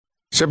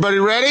Is everybody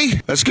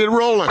ready? Let's get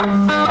rolling.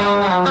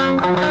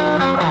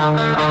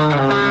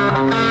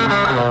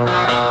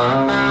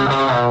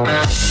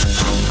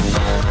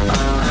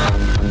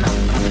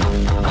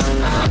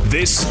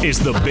 This is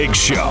The Big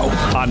Show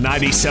on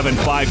 97.5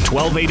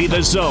 1280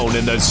 The Zone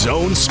and The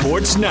Zone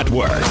Sports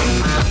Network.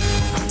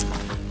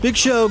 Big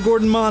Show,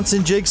 Gordon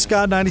Monson, Jake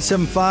Scott,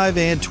 97.5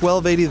 and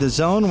 1280 The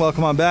Zone.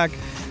 Welcome on back.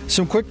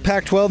 Some quick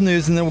Pac-12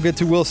 news, and then we'll get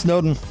to Will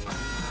Snowden.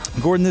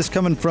 Gordon, this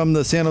coming from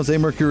the San Jose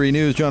Mercury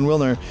News, John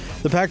Wilner.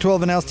 The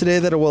Pac-12 announced today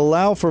that it will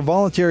allow for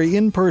voluntary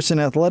in-person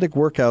athletic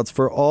workouts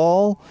for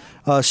all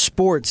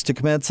sports to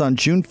commence on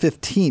June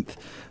 15th,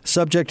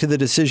 subject to the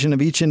decision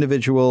of each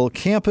individual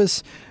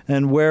campus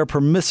and where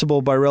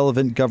permissible by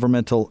relevant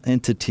governmental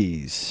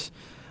entities.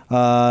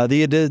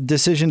 The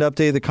decision to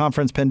update the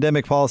conference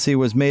pandemic policy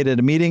was made at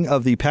a meeting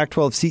of the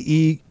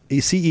Pac-12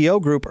 CEO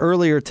group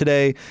earlier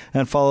today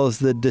and follows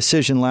the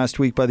decision last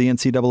week by the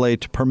NCAA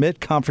to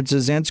permit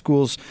conferences and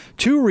schools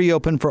to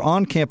reopen for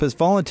on-campus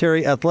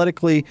voluntary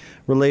athletically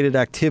related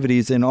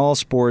activities in all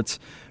sports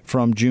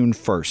from June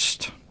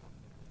 1st.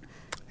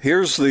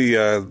 Here's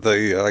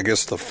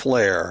the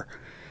flare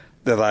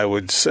that I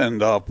would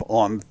send up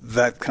on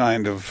that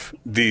kind of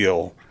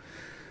deal.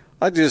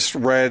 I just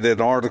read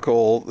an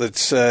article that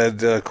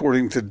said,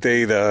 according to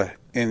data,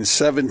 in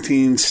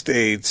 17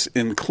 states,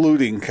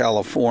 including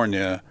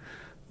California,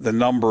 the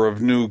number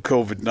of new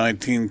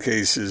COVID-19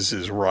 cases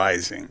is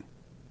rising.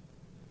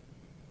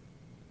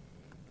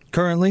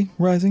 Currently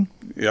rising?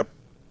 Yep.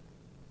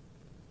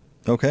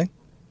 Okay.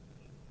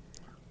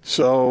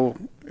 So,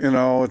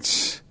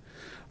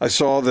 I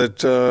saw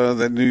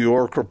that New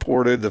York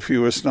reported the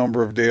fewest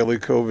number of daily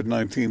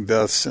COVID-19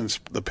 deaths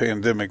since the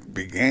pandemic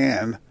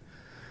began.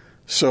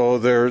 So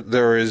there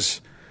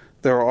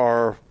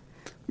are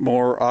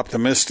more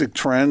optimistic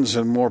trends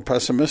and more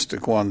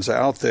pessimistic ones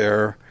out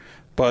there.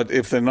 But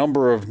if the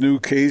number of new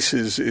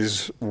cases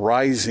is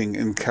rising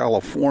in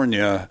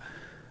California,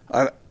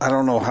 I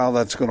don't know how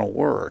that's going to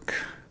work.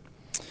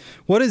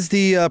 What is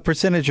the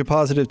percentage of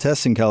positive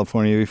tests in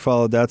California? Have you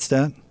followed that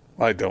stat?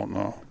 I don't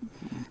know.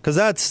 Because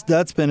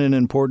that's been an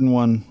important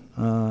one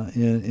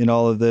in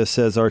all of this,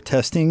 as our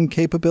testing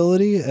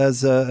capability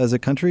as a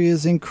country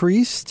is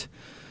increased.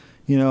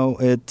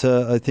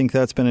 I think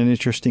that's been an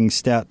interesting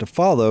stat to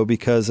follow,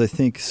 because I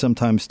think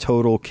sometimes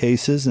total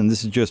cases, and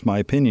this is just my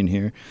opinion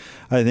here,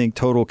 I think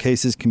total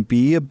cases can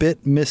be a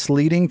bit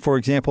misleading. For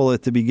example,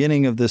 at the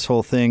beginning of this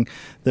whole thing,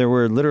 there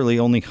were literally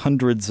only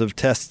hundreds of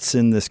tests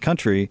in this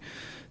country.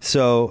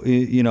 So,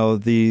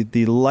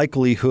 the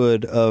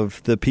likelihood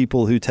of the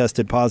people who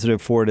tested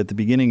positive for it at the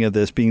beginning of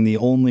this being the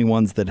only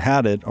ones that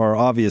had it are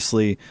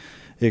obviously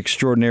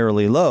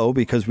extraordinarily low,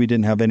 because we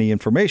didn't have any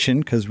information,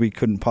 because we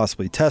couldn't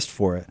possibly test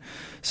for it.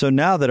 So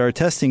now that our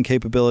testing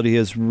capability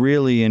has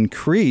really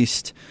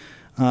increased,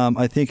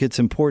 I think it's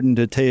important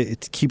to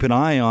keep an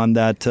eye on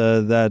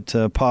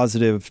that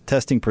positive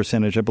testing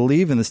percentage. I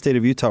believe in the state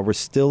of Utah, we're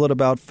still at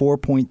about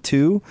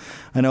 4.2.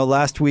 I know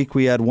last week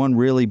we had one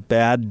really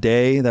bad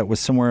day that was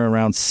somewhere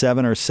around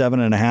 7 or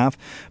 7.5.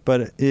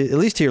 But at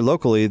least here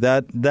locally,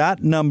 that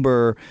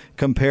number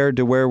compared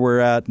to where we're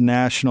at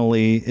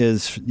nationally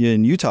is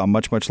in Utah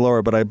much, much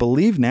lower. But I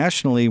believe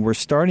nationally we're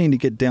starting to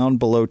get down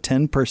below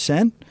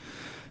 10%.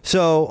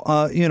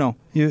 So, you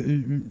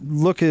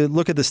look at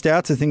the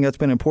stats. I think that's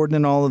been important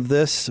in all of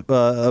this.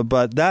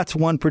 But that's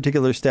one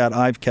particular stat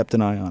I've kept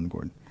an eye on,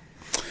 Gordon.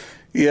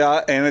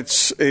 Yeah, and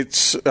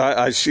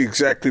I see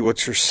exactly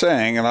what you're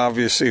saying, and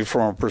obviously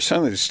from a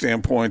percentage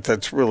standpoint,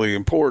 that's really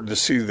important to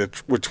see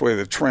which way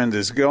the trend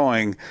is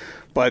going.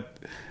 But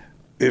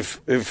if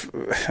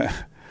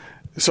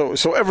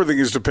so everything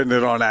is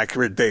dependent on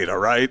accurate data,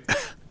 right?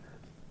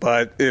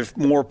 But if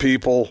more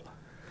people.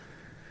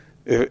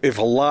 If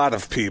a lot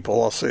of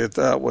people, I'll say it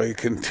that way,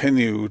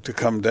 continue to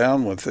come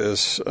down with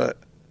this,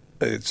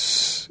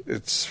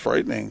 it's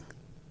frightening,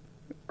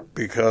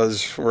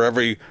 because for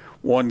every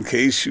one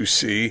case you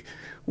see,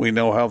 we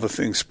know how the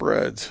thing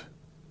spreads.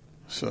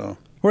 So,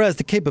 whereas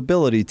the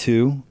capability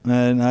to,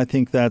 and I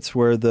think that's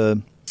where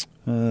the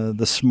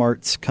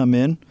smarts come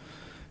in.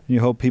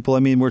 You hope people.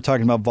 I mean, we're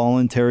talking about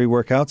voluntary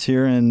workouts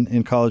here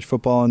in college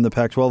football and the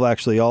Pac-12,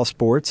 actually all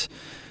sports.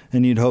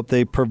 And you'd hope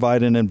they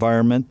provide an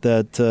environment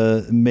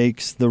that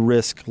makes the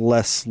risk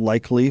less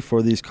likely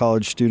for these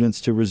college students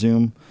to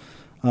resume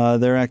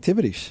their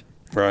activities.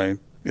 Right.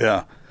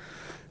 Yeah.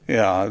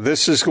 Yeah.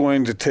 This is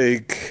going to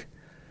take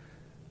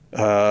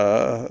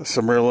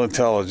some real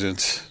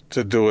intelligence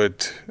to do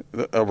it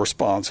a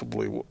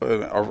responsible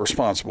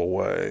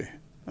way.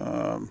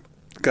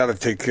 Got to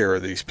take care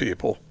of these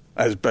people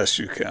as best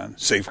you can,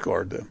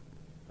 safeguard them.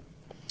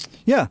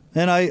 Yeah,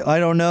 and I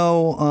don't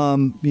know,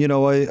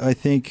 I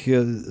think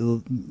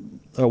a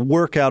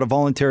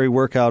voluntary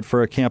workout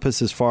for a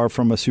campus is far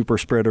from a super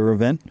spreader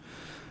event.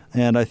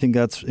 And I think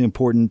that's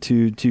important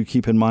to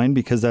keep in mind,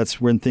 because that's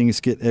when things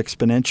get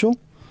exponential.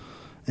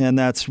 And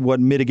that's what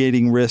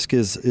mitigating risk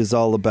is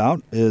all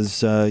about,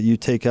 is you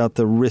take out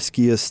the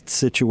riskiest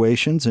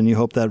situations and you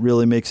hope that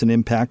really makes an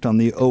impact on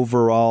the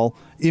overall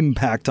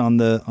impact on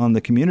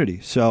the community.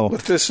 So,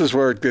 but this is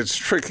where it gets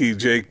tricky,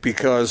 Jake,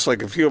 because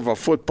like if you have a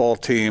football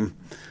team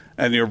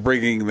and you're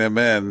bringing them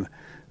in,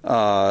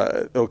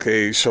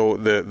 okay, so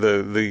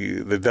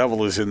the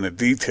devil is in the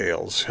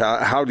details.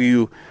 What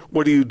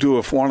do you do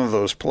if one of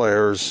those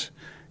players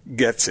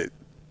gets it?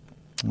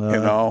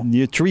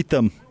 You treat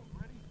them.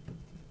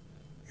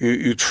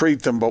 You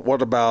treat them, but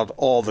what about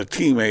all the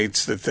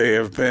teammates that they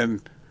have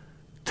been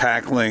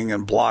tackling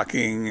and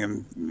blocking?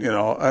 And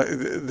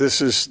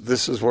this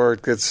is where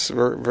it gets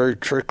very, very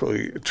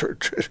tricky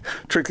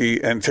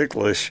and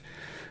ticklish.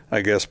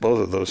 I guess both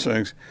of those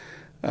things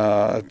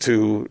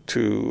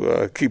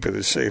to keep it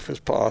as safe as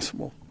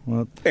possible,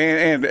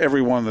 and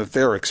everyone that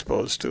they're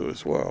exposed to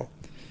as well.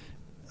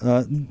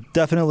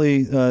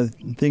 Definitely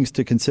things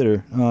to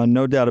consider,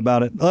 no doubt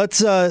about it.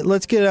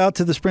 Let's get out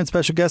to the Sprint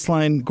special guest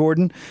line,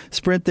 Gordon.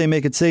 Sprint, they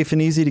make it safe and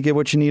easy to get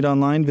what you need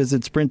online.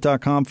 Visit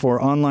sprint.com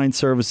for online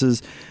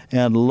services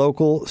and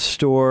local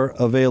store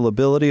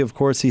availability. Of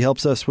course, he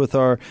helps us with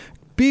our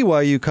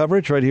BYU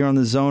coverage right here on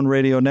the Zone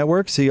Radio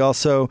Networks. He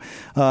also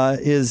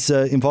is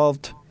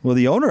involved,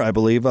 the owner, I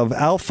believe, of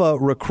Alpha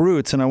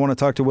Recruits, and I want to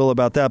talk to Will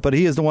about that. But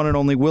he is the one and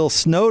only Will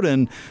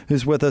Snowden,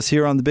 who's with us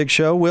here on the Big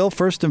Show. Will,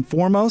 first and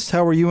foremost,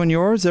 how are you and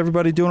yours?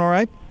 Everybody doing all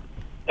right?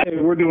 Hey,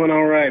 we're doing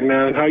all right,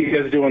 man. How you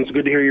guys doing? It's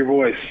good to hear your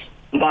voice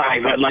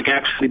live. I'd like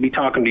actually be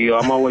talking to you.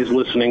 I'm always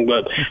listening,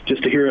 but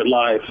just to hear it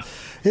live.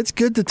 It's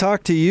good to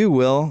talk to you,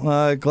 Will.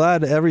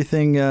 Glad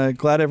everything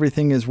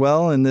is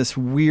well in this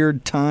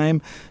weird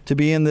time to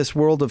be in this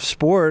world of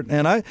sport.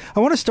 And I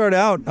want to start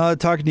out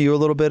talking to you a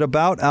little bit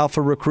about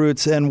Alpha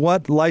Recruits and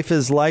what life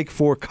is like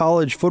for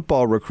college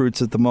football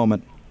recruits at the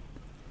moment.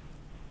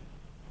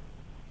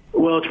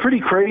 Well, it's pretty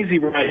crazy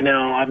right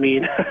now. I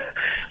mean,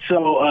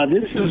 so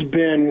this has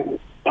been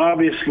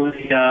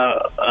obviously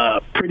a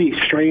pretty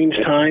strange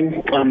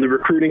time. The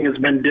recruiting has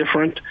been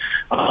different.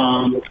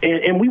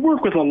 And we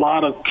work with a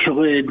lot of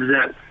kids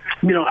that,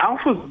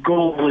 Alpha's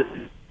goal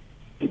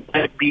is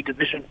to be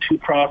Division II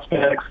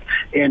prospects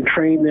and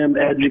train them,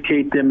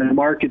 educate them, and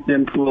market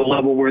them to a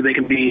level where they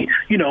can be,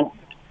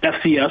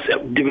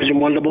 FCS,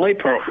 Division I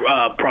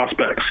AA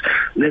prospects.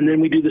 And then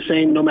we do the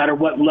same no matter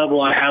what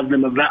level I have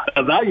them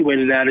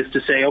evaluated at, is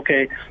to say,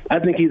 okay, I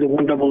think he's a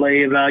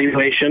 1AA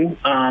evaluation,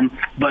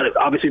 but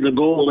obviously the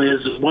goal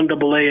is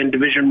 1AA and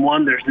Division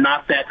I. There's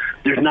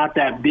not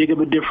that big of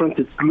a difference.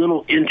 It's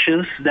little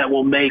inches that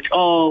will make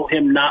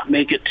him not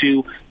make it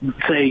to,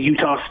 say,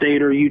 Utah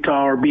State or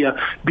Utah, or be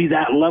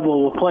that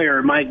level of player.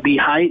 It might be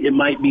height, it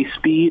might be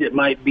speed, it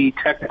might be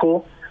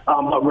technical.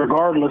 But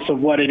regardless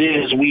of what it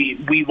is,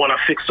 we want to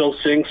fix those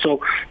things.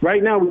 So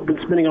right now we've been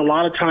spending a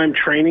lot of time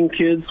training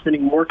kids,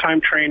 spending more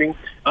time training,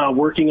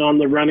 working on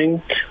the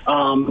running,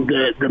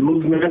 the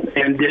movement,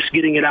 and just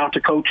getting it out to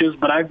coaches.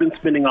 But I've been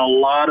spending a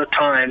lot of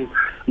time,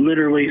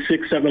 literally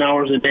 6-7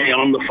 hours a day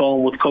on the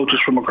phone with coaches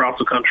from across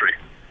the country.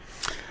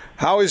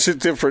 How is it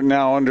different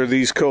now under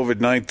these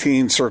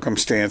COVID-19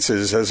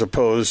 circumstances as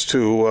opposed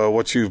to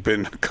what you've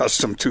been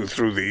accustomed to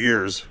through the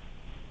years?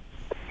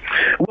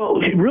 Well,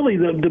 really,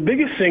 the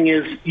biggest thing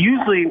is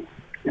usually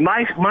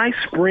my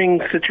spring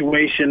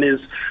situation is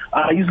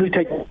I usually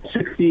take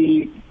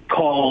 60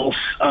 calls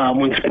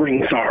when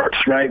spring starts,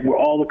 right, where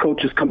all the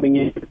coaches coming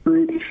in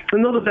recruit,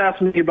 and they'll just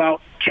ask me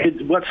about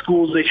kids, what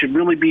schools they should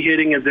really be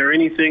hitting. Is there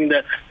anything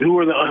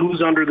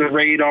who's under the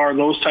radar,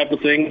 those type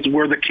of things,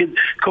 where the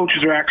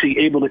coaches are actually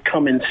able to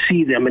come and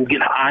see them and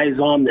get eyes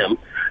on them.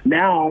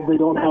 Now they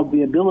don't have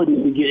the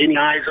ability to get any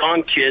eyes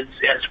on kids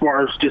as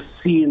far as just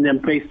seeing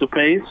them face to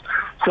face.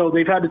 So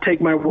they've had to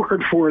take my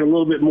word for it a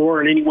little bit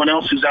more, and anyone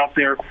else who's out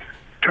there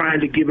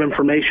trying to give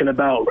information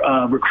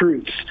about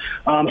recruits.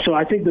 So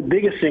I think the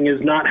biggest thing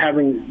is not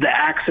having the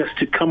access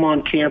to come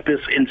on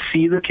campus and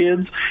see the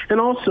kids.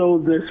 And also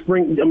the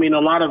spring, a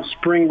lot of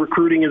spring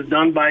recruiting is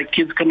done by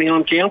kids coming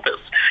on campus.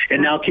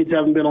 And now kids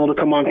haven't been able to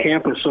come on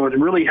campus. So it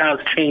really has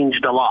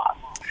changed a lot.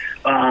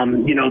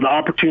 The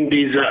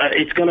opportunities,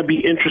 it's going to be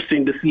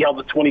interesting to see how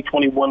the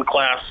 2021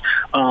 class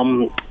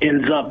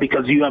ends up,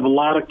 because you have a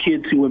lot of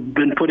kids who have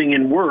been putting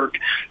in work,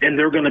 and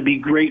they're going to be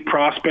great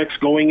prospects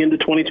going into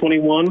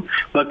 2021,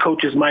 but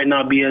coaches might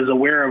not be as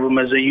aware of them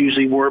as they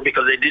usually were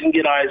because they didn't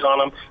get eyes on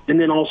them, and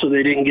then also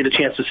they didn't get a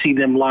chance to see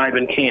them live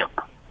in camp.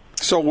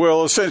 So,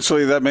 Will,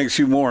 essentially that makes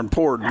you more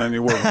important than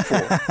you were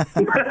before.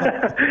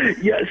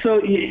 Yeah,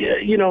 so,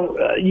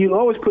 you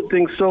always put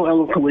things so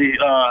eloquently,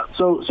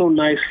 so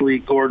nicely,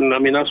 Gordon.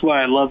 That's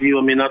why I love you.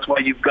 That's why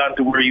you've gotten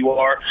to where you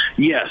are.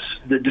 Yes,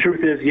 the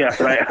truth is, yes,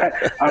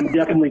 I'm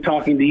definitely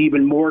talking to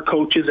even more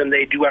coaches, and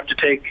they do have to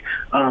take,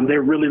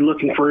 they're really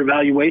looking for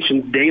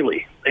evaluations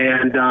daily.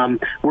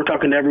 And we're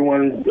talking to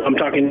everyone. I'm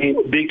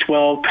talking Big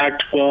 12,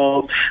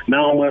 Pac-12,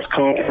 Mountain West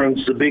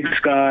Conference, the Big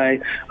Sky.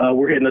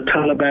 We're hitting a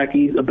ton of back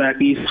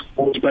east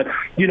schools. But,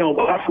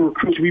 Alpha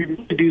Recruits, we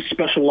really do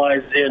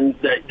specialize in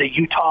the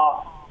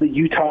Utah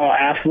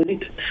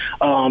athlete,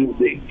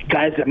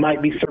 guys that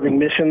might be serving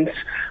missions,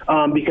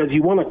 because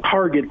you want to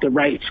target the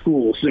right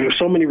schools. There are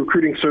so many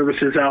recruiting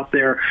services out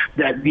there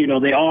that,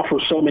 they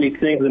offer so many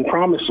things and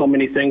promise so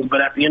many things,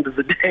 but at the end of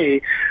the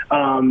day,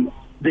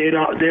 They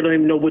don't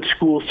even know which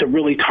schools to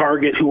really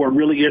target who are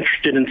really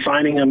interested in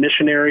signing a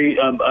missionary,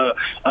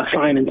 a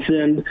sign and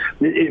send.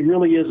 It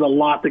really is a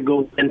lot that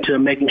goes into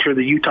making sure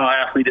the Utah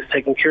athlete is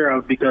taken care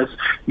of, because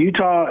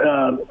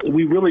Utah,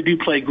 we really do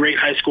play great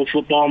high school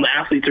football, and the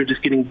athletes are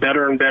just getting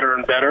better and better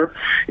and better.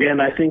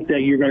 And I think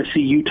that you're going to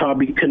see Utah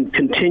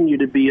continue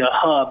to be a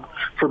hub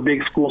for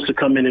big schools to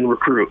come in and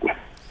recruit.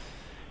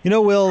 You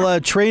know,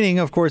 Will, training,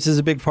 of course, is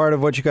a big part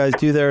of what you guys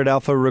do there at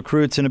Alpha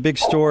Recruits. And a big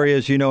story,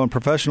 as you know, in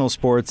professional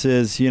sports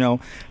is, you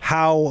know,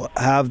 how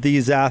have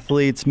these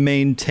athletes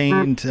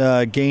maintained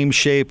game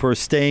shape or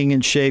staying in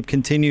shape,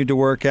 continued to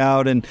work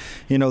out, and,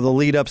 you know, the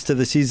lead-ups to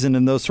the season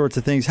and those sorts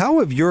of things. How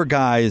have your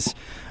guys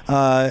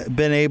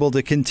been able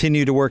to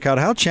continue to work out?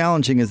 How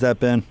challenging has that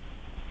been?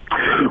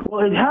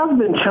 Well, it has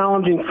been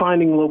challenging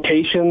finding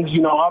locations.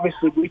 You know,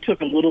 obviously we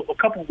took a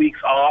couple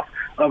weeks off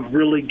of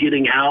really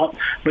getting out,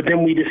 but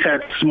then we just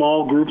had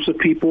small groups of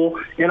people.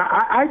 And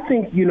I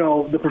think, you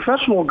know, the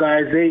professional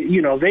guys,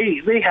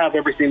 they have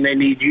everything they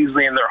need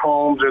usually in their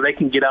homes, or they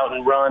can get out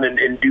and run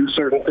and do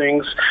certain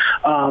things.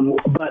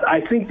 But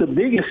I think the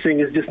biggest thing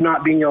is just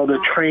not being able to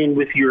train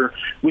with your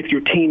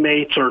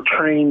teammates or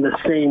train the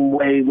same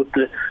way with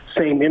the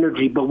same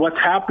energy. But what's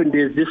happened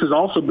is this has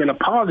also been a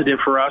positive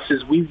for us,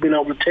 is we've been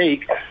able to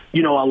take,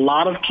 you know, a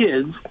lot of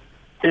kids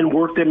and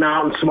work them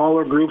out in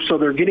smaller groups, so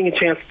they're getting a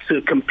chance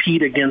to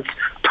compete against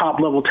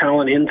top-level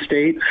talent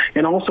in-state.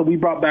 And also, we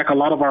brought back a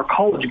lot of our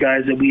college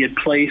guys that we had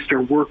placed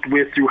or worked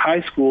with through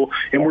high school,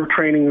 and we're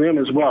training them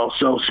as well.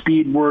 So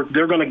speed work,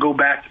 they're going to go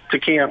back to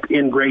camp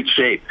in great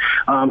shape.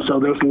 So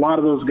there's a lot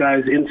of those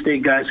guys,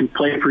 in-state guys who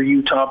play for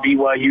Utah,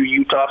 BYU,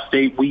 Utah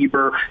State,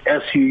 Weber,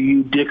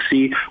 SUU,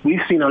 Dixie.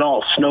 We've seen it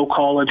all. Snow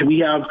College.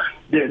 We have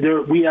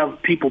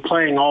people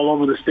playing all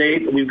over the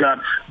state. We've got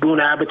Boone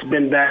Abbott's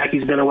been back.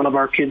 He's been one of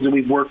our kids that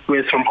we've worked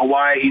with from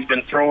Hawaii. He's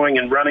been throwing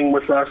and running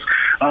with us.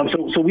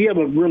 So we have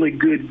a really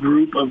good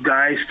group of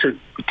guys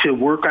to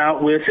work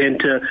out with and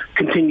to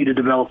continue to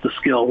develop the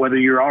skill, whether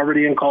you're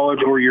already in college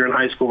or you're in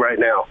high school right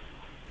now.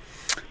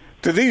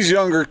 Do these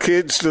younger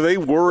kids, do they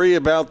worry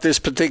about this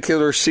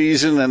particular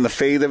season and the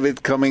fate of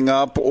it coming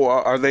up, or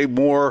are they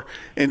more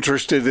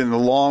interested in the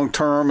long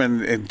term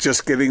and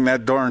just getting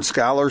that darn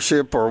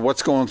scholarship, or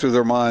what's going through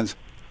their minds?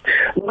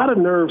 A lot of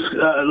nerves,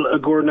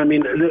 Gordon. I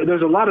mean,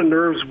 there's a lot of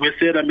nerves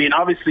with it. I mean,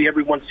 obviously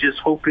everyone's just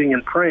hoping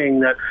and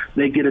praying that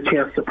they get a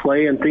chance to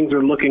play, and things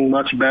are looking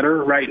much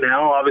better right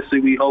now. Obviously,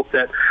 we hope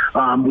that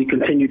we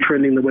continue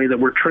trending the way that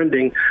we're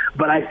trending.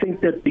 But I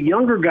think that the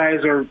younger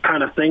guys are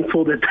kind of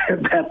thankful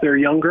that they're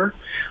younger,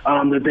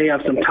 that they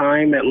have some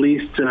time at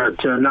least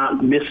to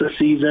not miss a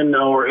season,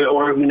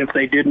 or even if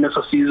they did miss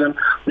a season,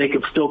 they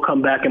could still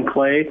come back and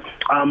play.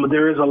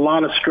 There is a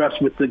lot of stress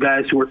with the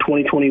guys who are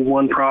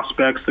 2021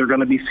 prospects. They're going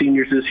to be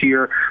seniors this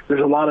year. There's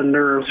a lot of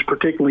nerves,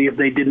 particularly if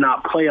they did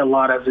not play a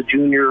lot as a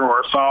junior or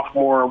a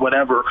sophomore or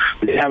whatever.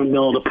 They haven't been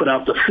able to put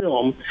out the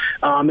film.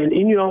 And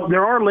you know,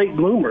 there are late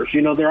bloomers.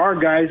 You know, there are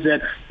guys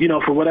that, you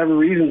know, for whatever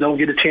reason don't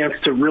get a chance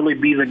to really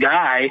be the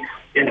guy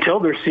until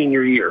their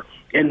senior year.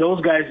 And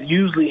those guys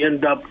usually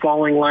end up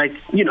falling, like,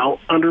 you know,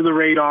 under the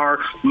radar,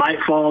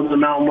 might fall in the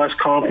Mountain West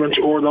Conference,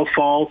 or they'll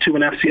fall to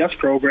an FCS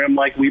program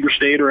like Weber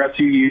State or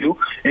SUU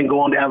and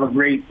go on to have a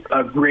great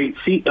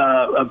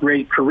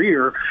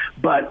career.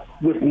 But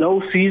with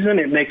no season,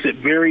 it makes it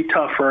very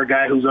tough for a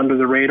guy who's under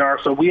the radar.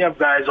 So we have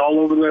guys all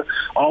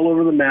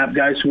over the map,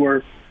 guys who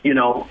are, you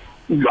know,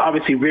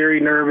 obviously very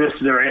nervous.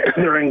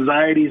 Their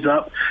anxiety's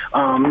up,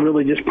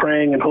 really just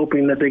praying and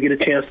hoping that they get a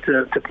chance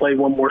to play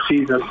one more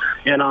season.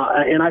 And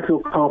I feel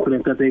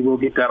confident that they will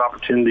get that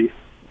opportunity.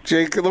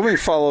 Jake, let me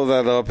follow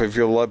that up if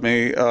you'll let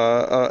me.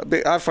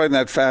 I find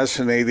that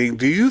fascinating.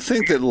 Do you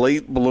think that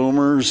late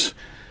bloomers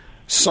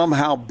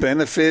somehow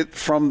benefit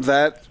from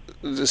that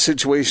the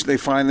situation they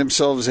find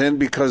themselves in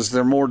because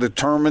they're more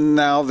determined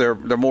now, they're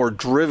more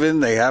driven,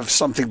 they have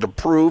something to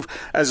prove,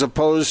 as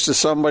opposed to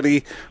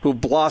somebody who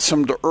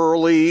blossomed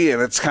early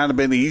and it's kind of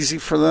been easy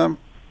for them?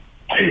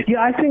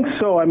 Yeah, I think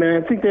so. I mean,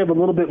 I think they have a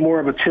little bit more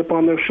of a chip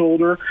on their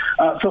shoulder.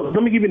 So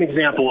let me give you an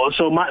example.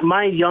 So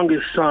my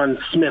youngest son,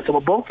 Smith, well,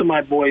 both of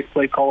my boys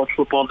play college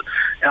football.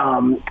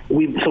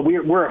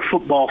 We're a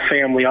football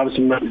family,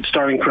 obviously,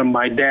 starting from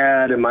my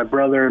dad and my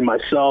brother and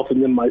myself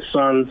and then my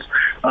sons.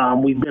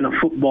 We've been a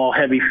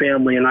football-heavy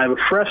family, and I have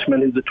a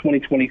freshman who's a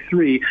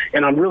 2023,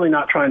 and I'm really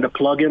not trying to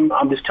plug him.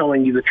 I'm just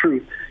telling you the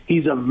truth.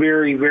 He's a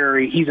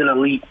he's an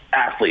elite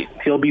athlete.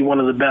 He'll be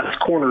one of the best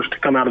corners to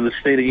come out of the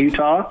state of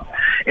Utah,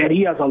 and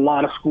he has a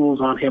lot of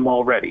schools on him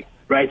already,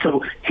 right?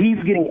 So he's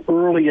getting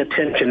early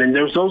attention, and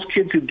there's those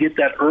kids who get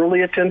that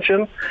early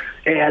attention,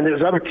 and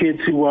there's other kids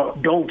who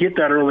don't get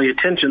that early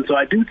attention. So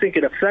I do think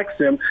it affects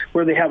them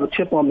where they have a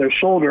chip on their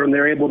shoulder and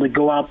they're able to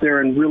go out there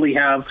and really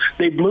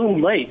they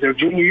bloom late, their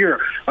junior year.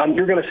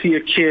 You're going to see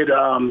a kid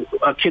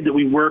that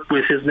we work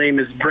with. His name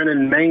is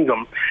Brennan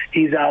Mangum.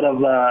 He's out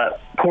of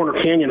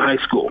Corner Canyon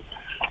High School.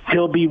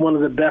 he'll be one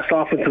of the best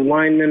offensive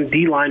linemen,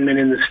 D linemen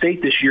in the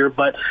state this year.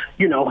 But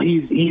he's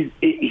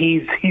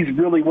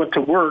really went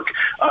to work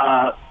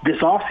this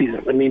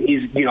offseason. I mean,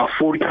 he's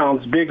 40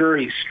 pounds bigger.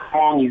 He's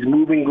strong. He's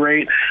moving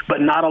great.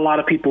 But not a lot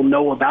of people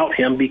know about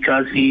him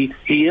because he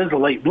is a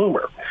late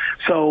bloomer.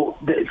 So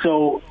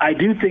I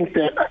do think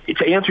that,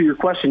 to answer your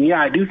question,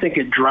 yeah, I do think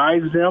it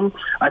drives them.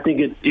 I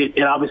think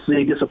it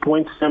obviously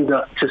disappoints them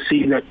to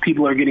see that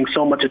people are getting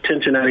so much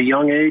attention at a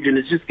young age, and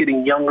it's just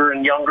getting younger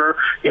and younger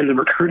in the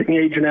recruiting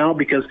age now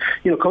because,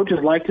 coaches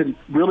like to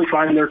really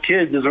find their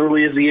kids as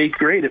early as the 8th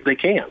grade if they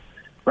can.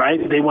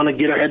 Right? They want to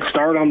get a head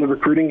start on the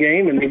recruiting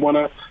game, and they want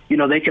to,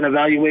 they can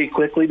evaluate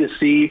quickly to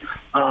see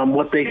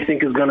what they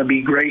think is going to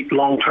be great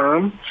long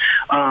term.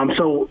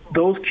 So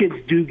those kids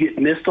do get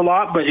missed a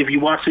lot, but if you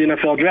watch the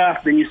NFL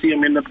draft, then you see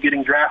them end up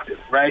getting drafted,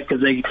 right?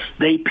 Because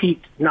they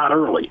peaked not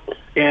early.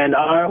 And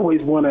I always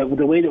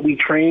the way that we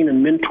train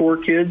and mentor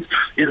kids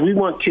is we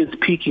want kids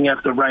peaking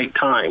at the right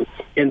time.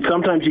 And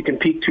sometimes you can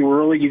peak too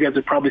early. You guys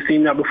have probably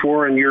seen that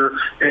before in your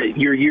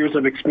years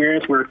of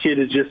experience where a kid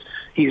is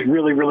he's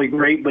really, really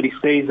great, but he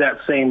stays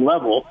that same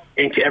level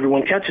and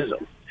everyone catches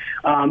him.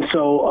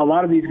 So a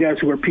lot of these guys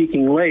who are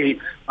peaking late,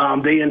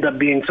 they end up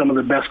being some of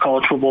the best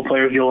college football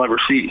players you'll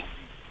ever see.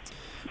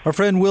 Our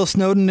friend Will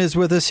Snowden is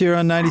with us here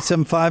on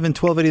 97.5 and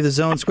 1280 The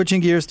Zone. Switching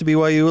gears to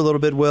BYU a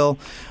little bit, Will.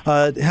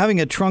 Having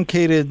a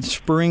truncated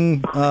spring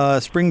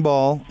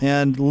ball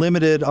and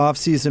limited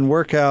off-season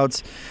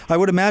workouts, I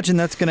would imagine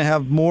that's going to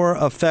have more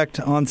effect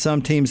on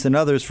some teams than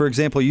others. For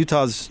example,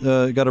 Utah's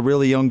got a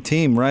really young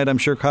team, right? I'm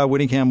sure Kyle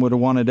Whittingham would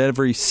have wanted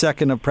every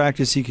second of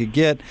practice he could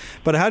get.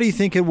 But how do you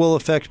think it will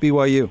affect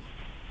BYU?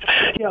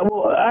 Yeah,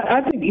 well,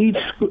 I think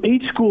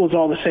each school is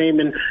all the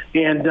same,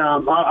 and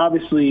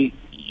obviously,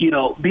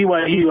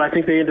 BYU, I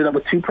think they ended up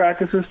with 2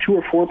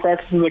 or 4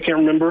 practices, I can't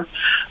remember,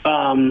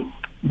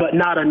 but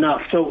not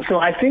enough. So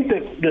I think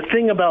that the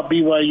thing about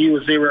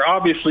BYU is they were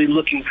obviously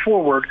looking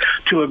forward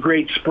to a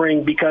great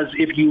spring because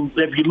if you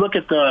look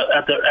at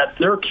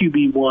their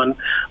QB1,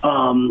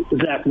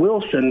 Zach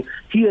Wilson,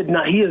 he has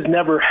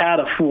never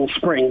had a full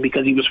spring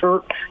because he was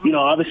hurt.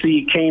 Obviously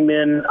he came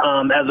in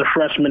as a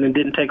freshman and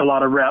didn't take a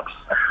lot of reps.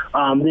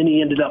 Then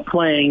he ended up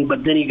playing,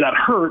 but then he got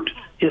hurt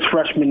his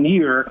freshman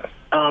year.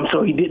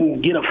 So he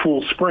didn't get a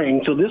full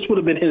spring. So this would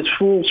have been his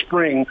full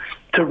spring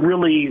to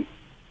really,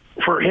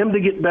 for him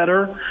to get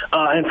better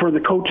and for the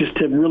coaches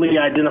to really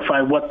identify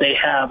what they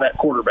have at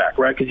quarterback,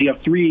 right? Because you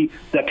have 3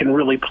 that can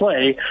really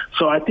play.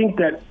 So I think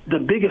that the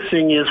biggest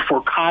thing is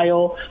for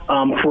Kyle,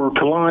 for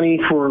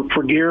Kalani,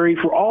 for Gary,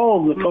 for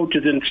all of the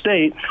coaches in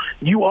state,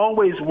 you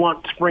always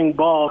want spring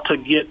ball to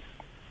get,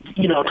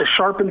 to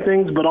sharpen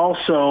things, but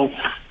also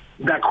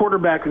that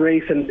quarterback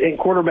race and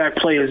quarterback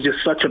play is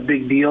just such a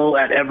big deal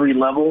at every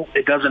level.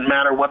 It doesn't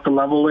matter what the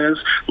level is,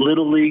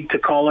 Little League to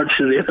college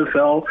to the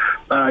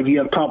NFL. You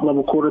have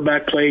top-level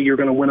quarterback play, you're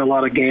going to win a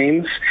lot of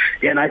games.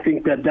 And I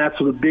think that that's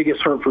the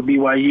biggest hurt for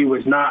BYU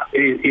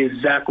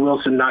is Zach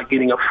Wilson not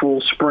getting a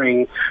full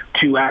spring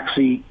to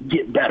actually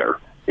get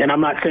better. And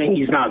I'm not saying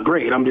he's not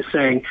great. I'm just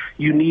saying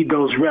you need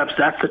those reps.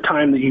 That's the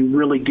time that you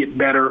really get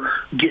better,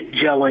 get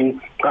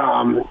gelling,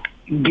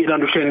 get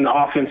understanding the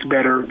offense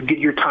better, get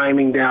your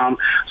timing down.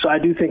 So I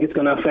do think it's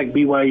going to affect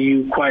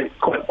BYU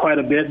quite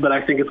a bit, but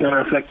I think it's going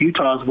to affect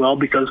Utah as well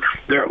because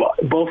they're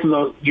both of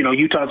those.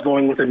 Utah's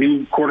going with a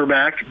new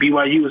quarterback.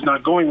 BYU is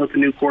not going with a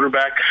new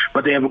quarterback,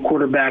 but they have a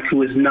quarterback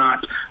who has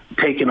not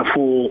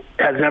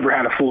has never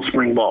had a full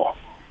spring ball,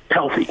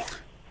 healthy.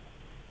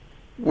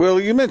 Well,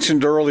 you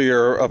mentioned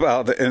earlier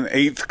about an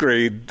 8th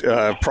grade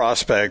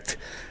prospect.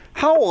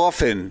 How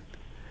often?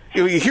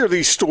 You hear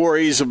these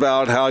stories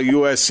about how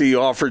USC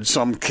offered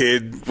some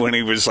kid when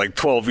he was like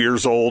 12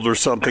 years old or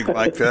something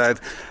like that.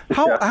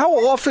 How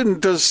often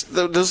does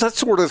that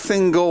sort of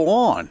thing go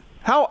on?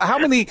 How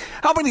many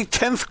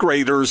 10th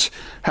graders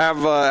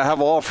have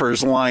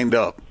offers lined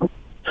up?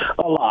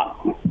 A lot.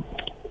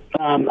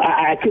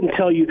 I couldn't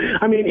tell you.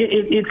 I mean,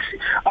 it's.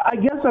 I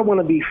guess I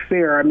want to be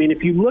fair. I mean,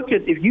 if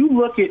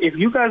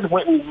you guys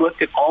went and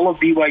looked at all of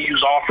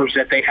BYU's offers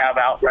that they have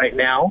out right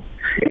now,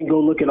 and go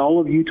look at all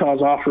of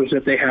Utah's offers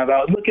that they have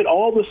out, look at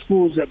all the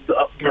schools that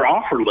their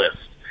offer list,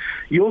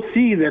 you'll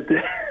see that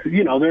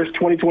there's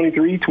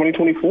 2023,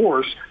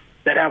 2024s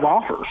that have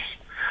offers.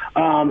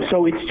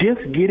 So it's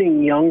just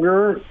getting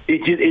younger.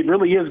 It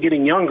really is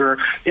getting younger.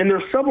 And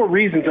there's several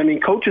reasons. I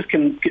mean,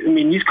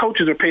 these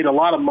coaches are paid a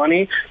lot of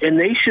money, and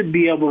they should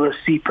be able to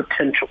see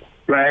potential,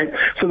 right?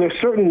 So there's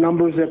certain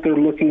numbers that they're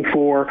looking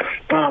for.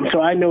 So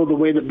I know the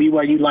way that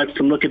BYU likes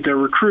to look at their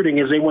recruiting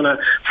is they want to,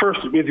 first,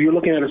 if you're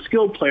looking at a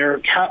skilled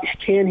player,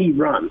 can he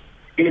run?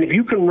 And if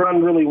you can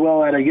run really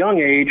well at a young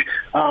age,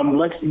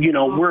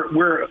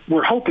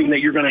 we're hoping that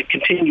you're going to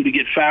continue to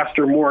get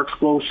faster, more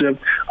explosive,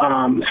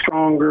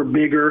 stronger,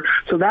 bigger.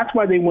 So that's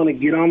why they want to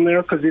get on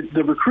there because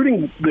the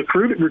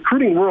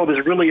recruiting world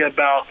is really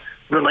about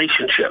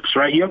relationships,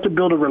 right? You have to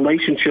build a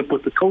relationship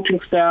with the coaching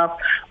staff,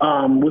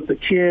 with the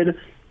kid.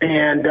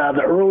 And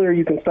the earlier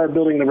you can start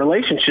building the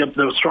relationship,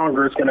 the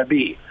stronger it's going to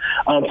be.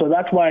 So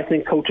that's why I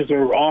think coaches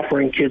are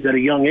offering kids at a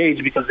young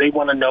age, because they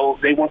want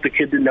the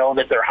kid to know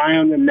that they're high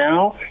on them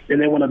now,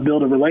 and they want to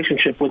build a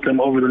relationship with them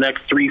over the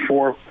next 3,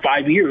 4,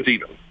 5 years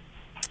even.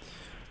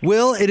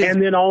 Will, it is...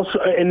 And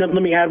then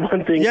let me add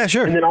one thing. Yeah,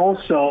 sure. And then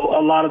also, a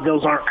lot of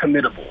those aren't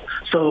committable.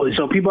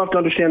 So people have to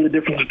understand the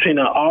difference between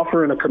an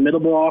offer and a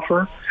committable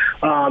offer.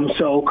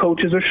 So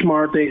coaches are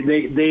smart.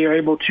 They are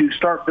able to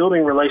start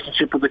building a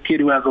relationship with a kid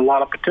who has a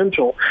lot of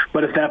potential.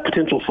 But if that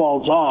potential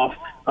falls off,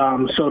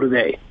 so do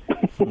they.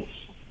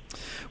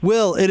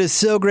 Will, it is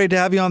so great to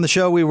have you on the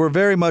show. We were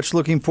very much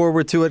looking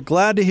forward to it.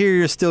 Glad to hear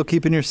you're still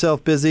keeping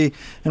yourself busy,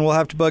 and we'll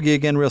have to bug you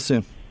again real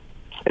soon.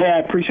 Yeah, I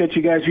appreciate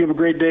you guys. You have a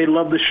great day.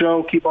 Love the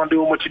show. Keep on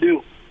doing what you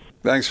do.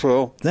 Thanks,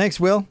 Will. Thanks,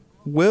 Will.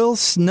 Will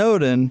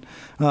Snowden,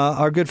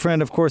 our good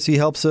friend, of course, he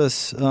helps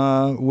us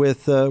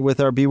with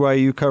our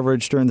BYU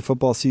coverage during the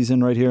football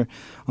season right here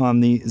on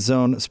the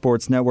Zone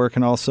Sports Network,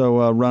 and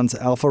also runs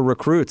Alpha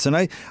Recruits. And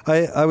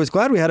I was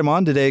glad we had him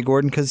on today,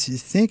 Gordon, because you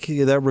think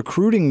that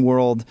recruiting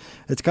world,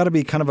 it's got to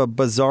be kind of a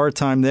bizarre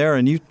time there,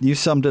 and you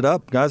summed it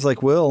up. Guys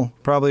like Will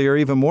probably are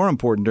even more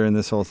important during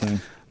this whole thing.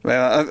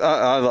 Man,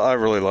 I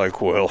really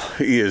like Will.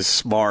 He is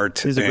smart.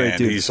 He's a great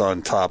dude. He's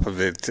on top of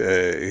it.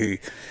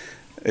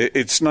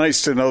 It's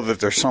nice to know that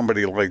there's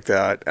somebody like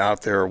that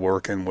out there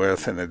working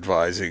with and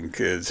advising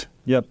kids.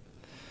 Yep.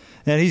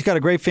 And he's got a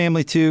great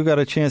family, too. Got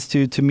a chance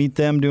to meet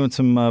them, doing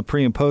some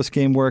pre- and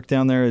post-game work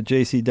down there at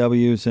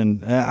JCW's,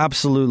 and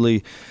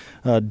absolutely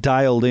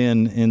dialed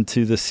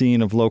into the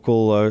scene of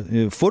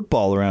local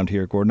football around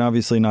here, Gordon.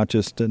 Obviously not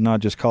just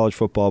college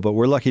football, but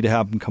we're lucky to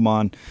have him come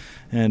on,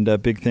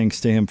 and big thanks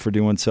to him for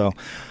doing so.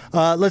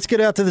 Let's get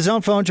out to the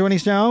Zone phone. Joining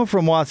us now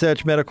from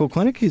Wasatch Medical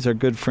Clinic, he's our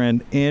good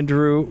friend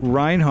Andrew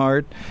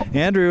Reinhardt.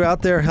 Andrew,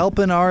 out there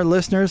helping our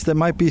listeners that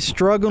might be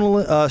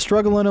struggling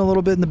a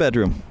little bit in the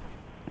bedroom.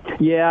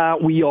 Yeah,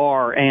 we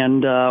are,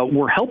 and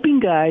we're helping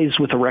guys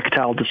with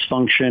erectile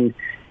dysfunction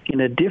in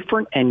a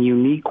different and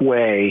unique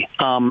way.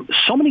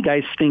 So many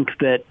guys think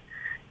that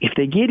if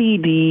they get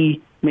ED,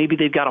 maybe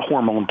they've got a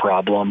hormone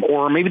problem,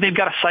 or maybe they've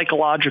got a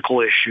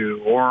psychological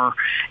issue, or,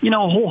 a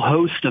whole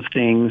host of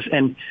things.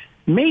 And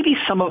maybe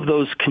some of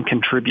those can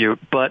contribute.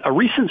 But a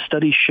recent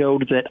study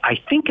showed that I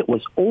think it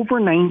was over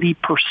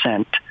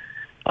 90%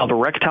 of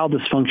erectile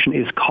dysfunction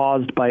is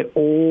caused by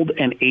old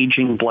and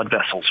aging blood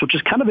vessels, which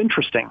is kind of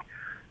interesting.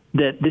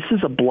 That this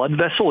is a blood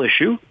vessel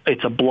issue.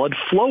 It's a blood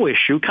flow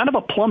issue, kind of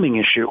a plumbing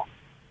issue.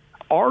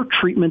 Our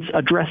treatments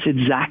address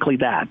exactly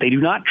that. They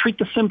do not treat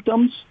the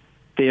symptoms.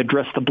 They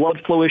address the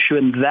blood flow issue,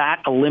 and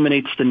that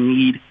eliminates the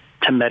need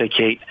to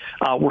medicate.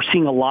 We're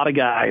seeing a lot of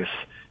guys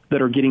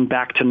that are getting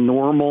back to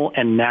normal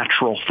and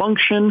natural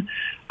function.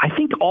 I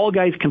think all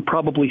guys can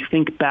probably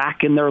think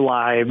back in their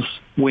lives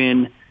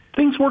when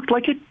things worked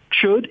like it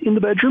should in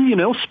the bedroom,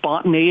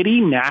 spontaneity,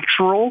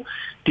 natural,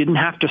 didn't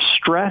have to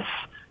stress.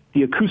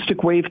 The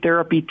acoustic wave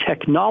therapy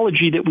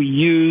technology that we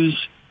use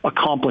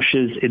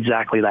accomplishes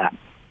exactly that.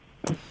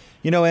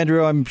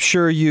 Andrew, I'm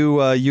sure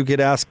you get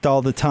asked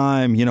all the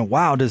time,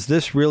 wow, does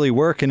this really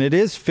work? And it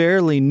is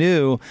fairly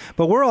new,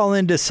 but we're all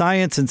into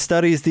science and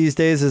studies these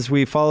days as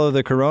we follow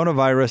the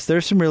coronavirus.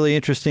 There's some really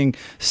interesting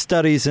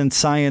studies and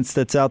science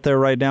that's out there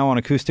right now on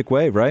acoustic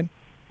wave, right?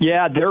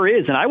 Yeah, there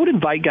is, and I would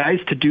invite guys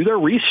to do their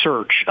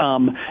research.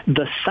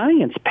 The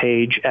science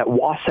page at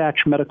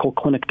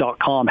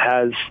wasatchmedicalclinic.com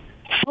has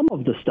some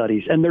of the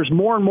studies, and there's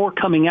more and more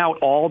coming out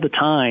all the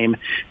time.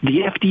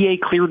 The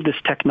FDA cleared this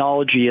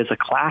technology as a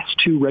Class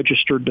 2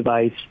 registered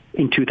device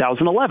in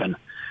 2011.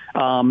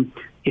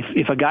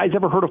 If a guy's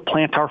ever heard of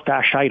plantar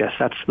fasciitis,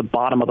 that's the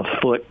bottom of the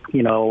foot,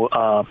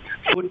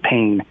 foot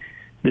pain,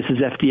 this is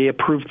FDA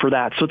approved for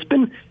that. So it's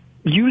been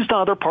used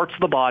on other parts of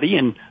the body,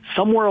 and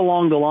somewhere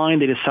along the line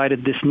they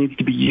decided this needs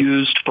to be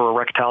used for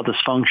erectile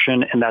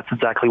dysfunction, and that's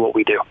exactly what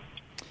we do.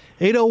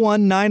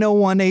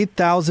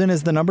 801-901-8000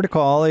 is the number to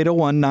call.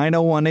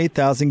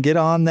 801-901-8000. Get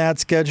on that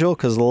schedule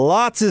because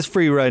lots is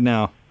free right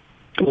now.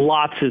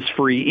 Lots is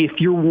free. If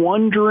you're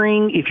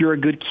wondering if you're a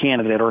good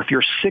candidate or if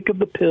you're sick of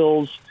the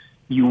pills,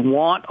 you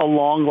want a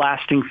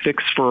long-lasting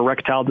fix for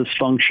erectile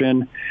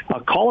dysfunction,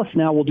 call us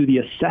now. We'll do the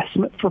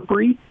assessment for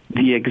free,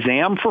 the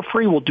exam for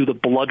free. We'll do the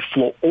blood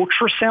flow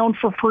ultrasound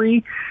for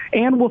free,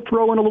 and we'll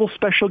throw in a little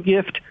special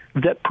gift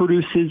that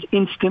produces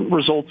instant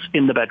results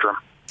in the bedroom.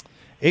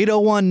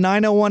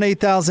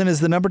 801-901-8000 is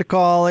the number to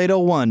call.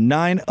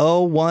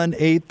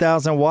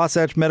 801-901-8000,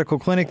 Wasatch Medical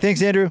Clinic.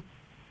 Thanks, Andrew.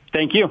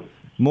 Thank you.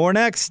 More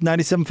next,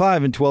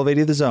 97.5 and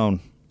 1280 The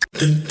Zone.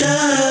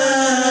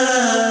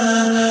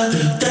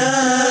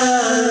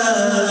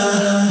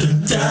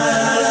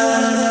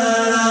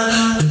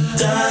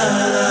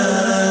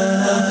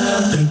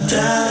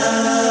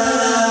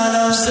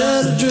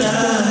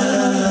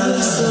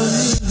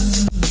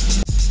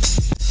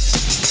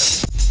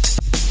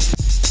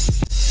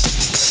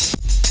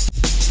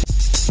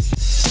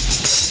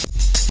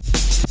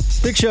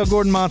 Big Show.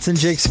 Gordon Monson,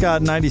 Jake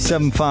Scott,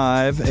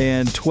 97.5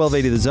 and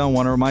 1280 The Zone.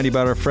 Want to remind you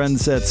about our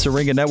friends at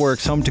Syringa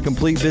Networks, home to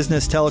complete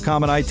business,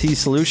 telecom, and IT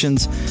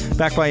solutions,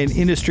 backed by an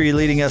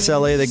industry-leading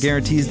SLA that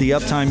guarantees the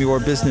uptime your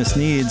business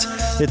needs.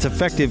 It's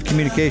effective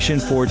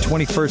communication for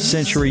 21st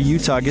century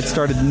Utah. Get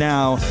started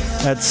now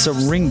at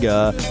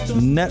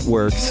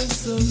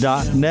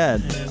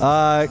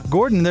syringanetworks.net.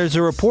 Gordon, there's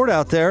a report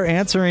out there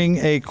answering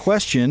a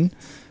question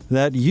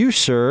that you,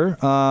 sir,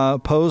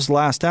 posed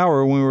last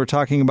hour when we were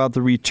talking about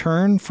the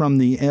return from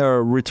the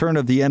return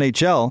of the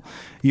NHL.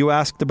 You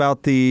asked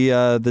about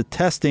the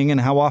testing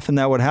and how often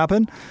that would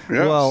happen.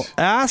 Yes. Well,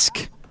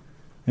 ask,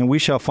 and we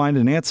shall find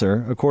an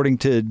answer, according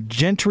to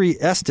Gentry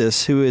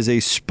Estes, who is a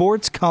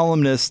sports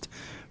columnist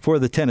for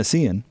the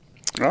Tennessean.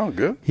 Oh,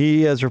 good.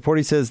 He has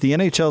reported, he says, the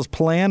NHL's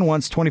plan,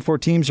 once 24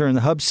 teams are in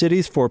the hub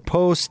cities for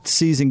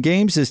postseason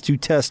games, is to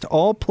test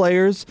all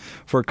players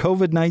for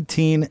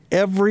COVID-19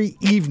 every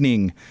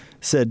evening,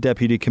 said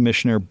Deputy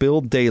Commissioner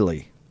Bill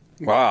Daly.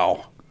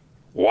 Wow.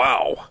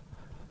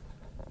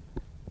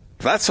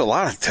 That's a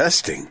lot of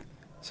testing.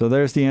 So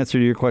there's the answer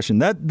to your question.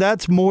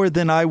 That's more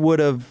than I would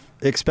have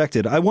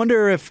expected. I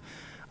wonder if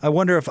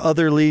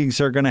other leagues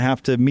are going to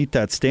have to meet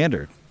that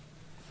standard.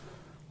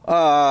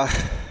 I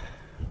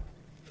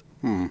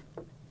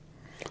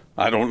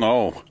don't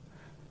know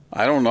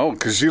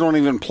because you don't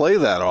even play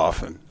that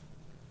often.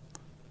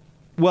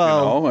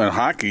 Well, in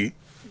hockey,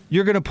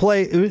 you're going to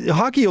play.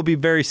 Hockey will be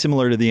very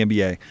similar to the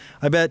NBA.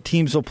 I bet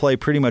teams will play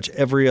pretty much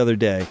every other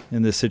day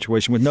in this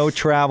situation with no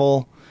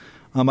travel.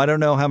 I don't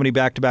know how many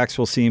back-to-backs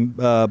we'll see,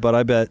 but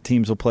I bet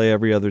teams will play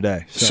every other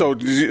day. So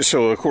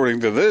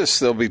according to this,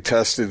 they'll be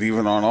tested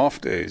even on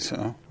off days.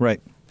 Huh? Right.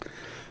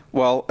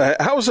 Well,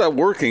 how is that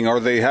working? Are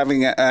they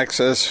having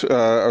access?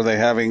 Are they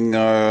having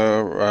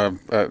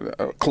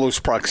close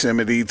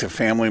proximity to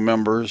family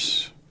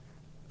members?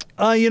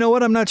 You know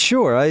what? I'm not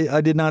sure. I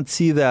did not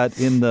see that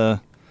in the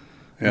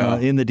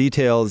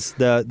details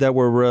that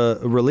were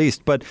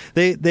released. But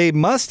they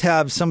must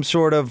have some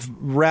sort of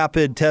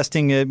rapid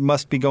testing. It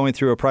must be going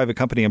through a private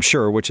company, I'm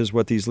sure, which is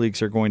what these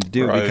leagues are going to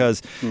do. Right.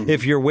 Because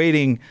if you're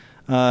waiting,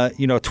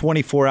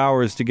 24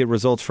 hours to get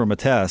results from a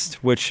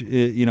test, which,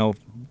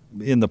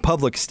 in the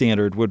public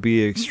standard would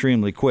be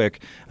extremely quick.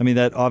 I mean,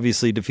 that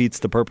obviously defeats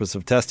the purpose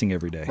of testing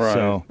every day. Right,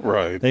 so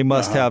right. They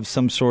must have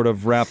some sort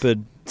of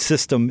rapid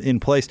system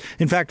in place.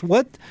 In fact,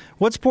 what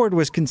sport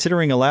was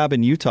considering a lab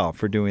in Utah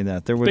for doing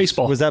that?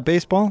 Baseball. Was that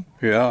baseball?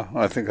 Yeah,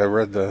 I think I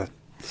read that.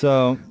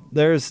 So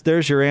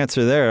there's your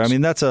answer there. I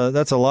mean, that's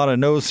a lot of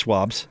nose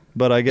swabs,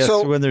 but I guess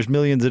when there's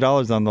millions of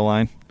dollars on the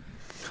line.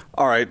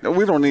 All right,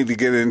 we don't need to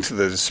get into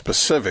the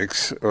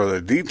specifics or the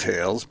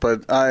details,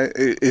 but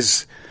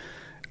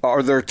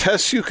are there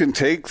tests you can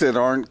take that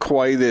aren't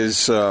quite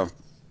as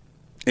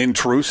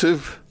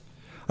intrusive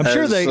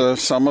as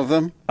some of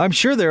them? I'm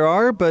sure there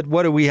are, but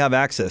what do we have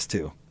access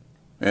to?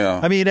 Yeah.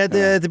 I mean, at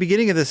the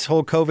beginning of this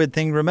whole COVID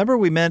thing, remember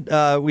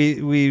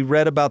we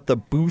read about the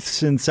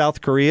booths in South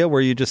Korea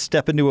where you just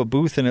step into a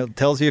booth and it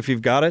tells you if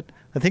you've got it?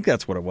 I think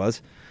that's what it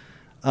was.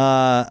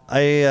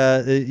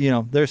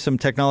 There's some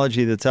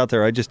technology that's out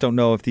there. I just don't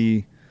know if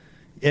the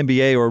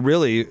NBA or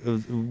really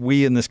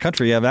we in this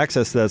country have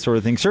access to that sort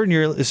of thing.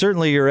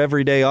 Certainly your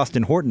everyday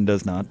Austin Horton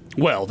does not.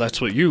 Well,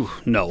 that's what you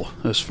know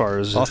as far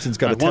as Austin's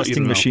got a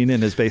testing machine in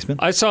his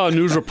basement. I saw a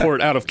news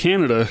report out of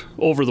Canada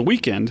over the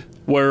weekend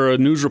where a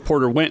news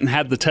reporter went and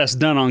had the test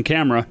done on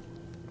camera.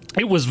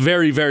 It was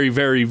very, very,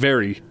 very,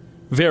 very,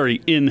 very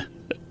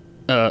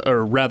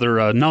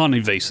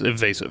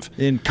non-invasive.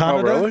 In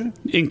Canada? Oh, really?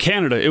 In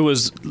Canada, it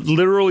was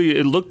literally,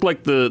 it looked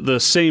like the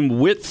same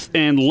width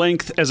and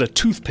length as a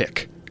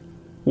toothpick.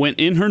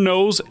 Went in her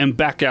nose and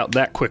back out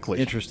that quickly.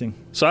 Interesting.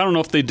 So I don't know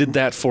if they did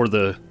that for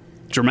the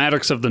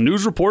dramatics of the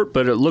news report,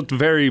 but it looked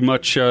very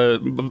much a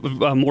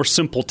more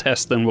simple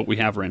test than what we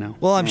have right now.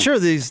 Well, I'm sure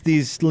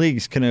these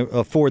leagues can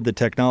afford the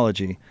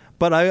technology,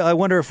 but I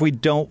wonder if we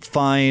don't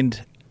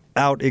find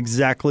out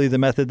exactly the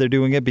method they're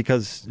doing it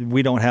because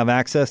we don't have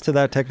access to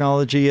that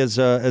technology as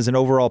an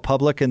overall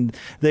public, and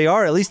they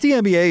are, at least the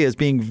NBA is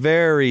being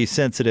very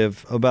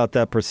sensitive about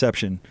that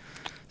perception.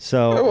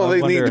 So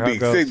they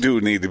do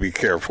need to be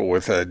careful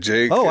with that,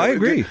 Jake. Oh, I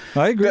agree.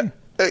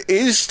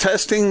 Is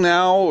testing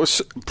now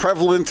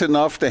prevalent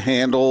enough to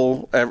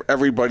handle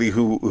everybody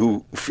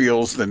who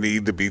feels the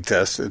need to be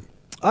tested?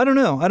 I don't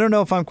know. I don't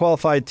know if I'm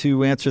qualified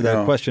to answer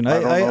that question. I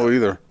don't know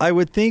either. I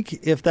would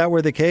think if that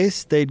were the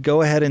case, they'd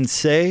go ahead and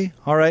say,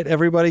 all right,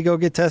 everybody go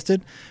get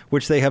tested,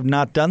 which they have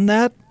not done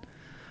that.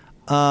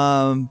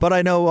 But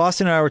I know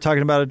Austin and I were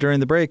talking about it during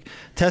the break.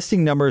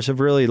 Testing numbers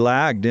have really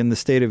lagged in the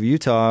state of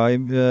Utah.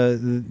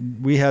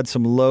 We had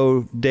some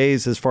low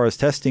days as far as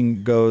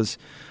testing goes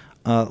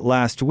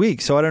last week.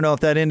 So I don't know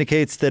if that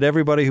indicates that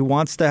everybody who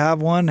wants to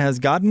have one has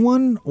gotten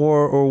one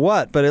or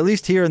what. But at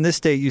least here in this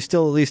state, you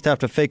still at least have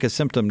to fake a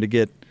symptom to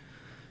get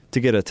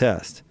a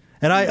test.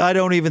 And I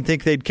don't even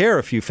think they'd care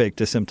if you faked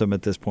a symptom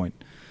at this point.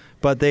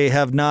 But they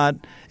have not.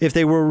 If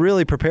they were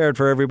really prepared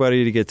for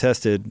everybody to get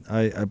tested,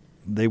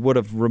 they would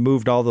have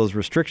removed all those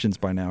restrictions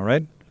by now,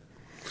 right?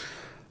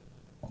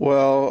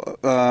 Well,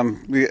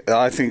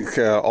 I think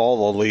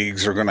all the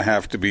leagues are going to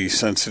have to be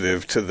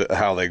sensitive to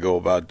how they go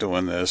about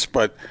doing this.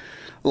 But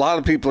a lot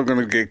of people are going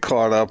to get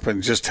caught up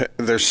and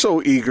they're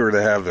so eager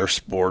to have their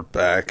sport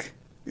back,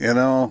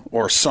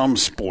 or some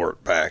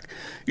sport back.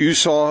 You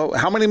saw,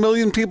 how many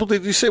million people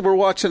did you say were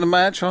watching the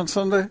match on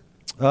Sunday?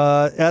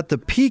 At the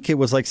peak, it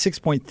was like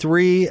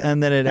 6.3,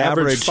 and then it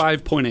averaged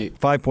 5.8.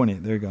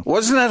 5.8. There you go.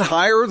 Wasn't that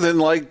higher than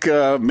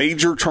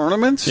major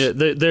tournaments? Yeah,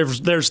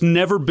 there's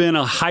never been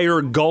a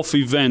higher golf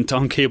event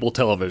on cable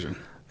television.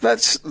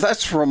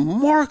 That's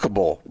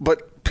remarkable.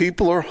 But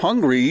people are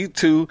hungry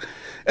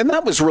and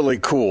that was really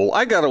cool.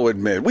 I got to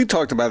admit, we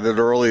talked about it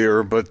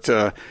earlier, but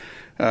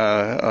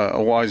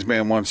a wise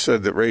man once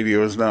said that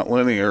radio is not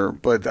linear.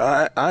 But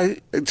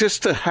I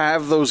just to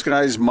have those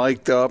guys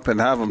mic'd up and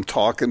have them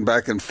talking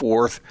back and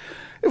forth,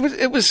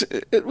 it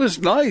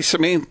was nice. I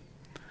mean,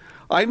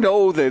 I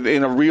know that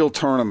in a real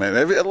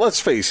tournament,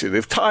 let's face it,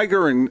 if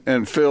Tiger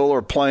and Phil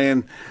are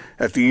playing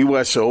at the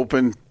U.S.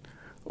 Open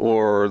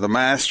or the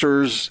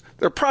Masters,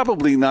 they're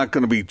probably not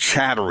going to be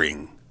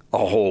chattering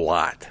a whole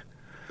lot.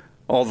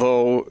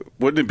 Although,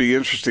 wouldn't it be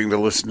interesting to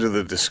listen to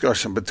the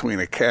discussion between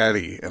a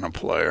caddy and a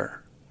player?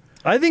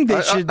 I think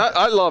they should.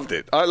 I loved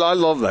it. I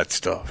love that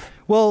stuff.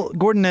 Well,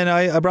 Gordon, and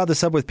I brought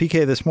this up with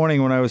PK this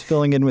morning when I was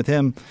filling in with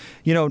him.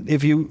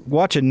 If you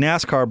watch a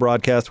NASCAR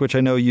broadcast, which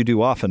I know you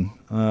do often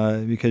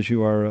because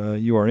you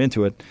are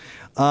into it.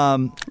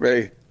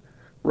 Hey,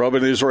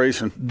 rubbing is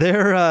racing.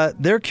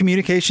 Their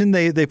communication,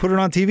 they put it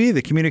on TV,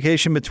 the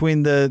communication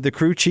between the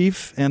crew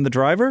chief and the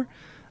driver,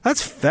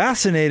 that's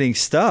fascinating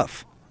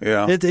stuff.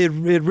 Yeah, it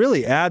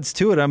really adds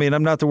to it. I mean,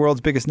 I'm not the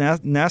world's biggest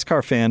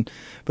NASCAR fan,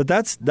 but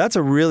that's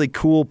a really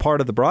cool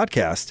part of the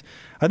broadcast.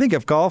 I think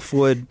if golf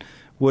would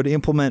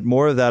implement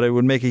more of that, it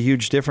would make a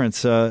huge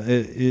difference.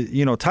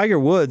 Tiger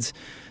Woods,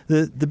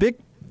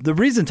 the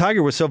reason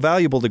Tiger was so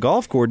valuable to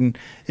golf, Gordon,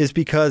 is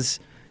because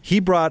he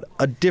brought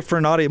a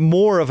different audience,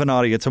 more of an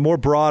audience, a more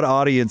broad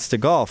audience to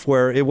golf,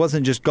 where it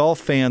wasn't just golf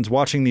fans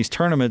watching these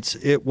tournaments.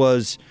 It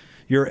was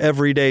your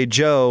everyday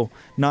Joe,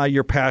 not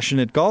your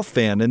passionate golf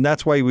fan. And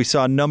that's why we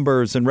saw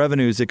numbers and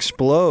revenues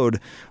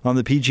explode on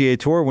the PGA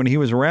Tour when he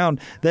was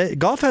around.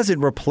 Golf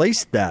hasn't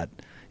replaced that.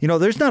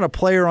 There's not a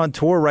player on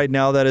tour right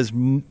now that is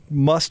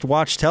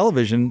must-watch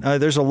television.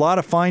 There's a lot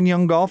of fine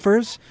young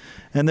golfers,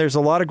 and there's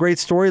a lot of great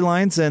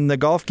storylines, and the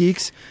golf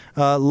geeks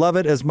love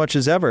it as much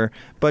as ever.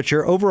 But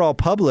your overall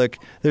public,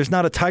 there's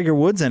not a Tiger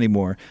Woods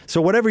anymore.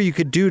 So whatever you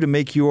could do to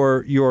make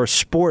your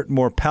sport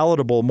more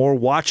palatable, more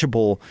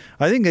watchable,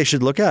 I think they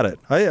should look at it.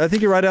 I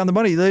think you're right on the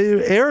money.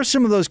 Air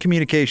some of those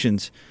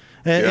communications.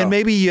 And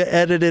maybe you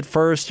edit it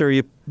first, or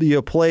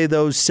you play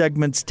those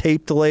segments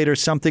tape delayed or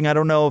something. I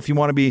don't know if you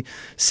want to be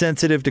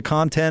sensitive to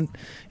content.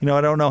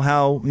 I don't know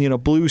how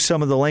blue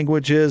some of the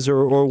language is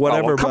or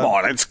whatever. Oh, come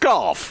on, it's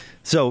golf.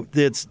 So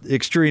it's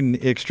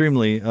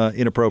extremely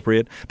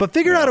inappropriate. But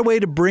figure out a way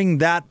to bring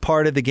that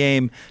part of the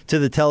game to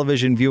the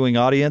television viewing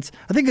audience.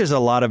 I think there's a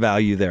lot of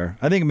value there.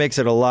 I think it makes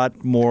it a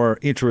lot more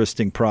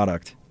interesting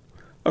product.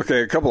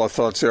 Okay, a couple of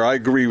thoughts there. I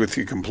agree with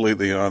you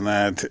completely on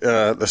that.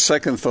 The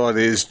second thought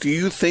is, do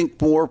you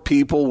think more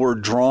people were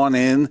drawn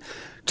in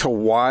to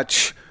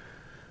watch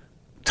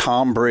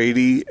Tom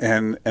Brady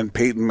and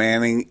Peyton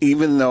Manning,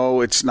 even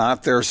though it's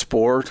not their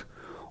sport,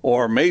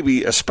 or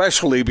maybe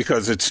especially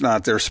because it's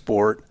not their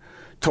sport,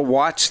 to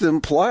watch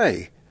them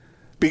play?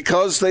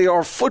 Because they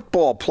are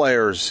football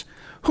players.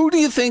 Who do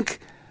you think...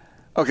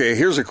 Okay,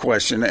 here's a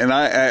question, and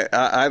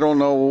I don't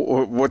know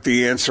what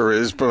the answer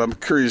is, but I'm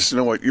curious to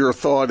know what your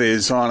thought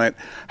is on it.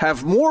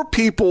 Have more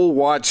people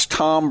watched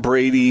Tom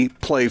Brady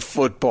play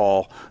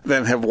football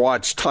than have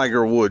watched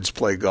Tiger Woods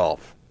play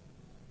golf?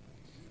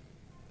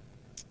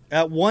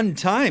 At one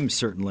time,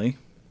 certainly.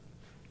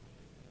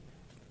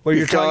 Well,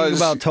 you're talking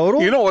about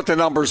total? You know what the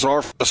numbers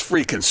are for this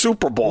freaking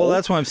Super Bowl. Well,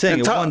 that's what I'm saying,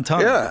 at one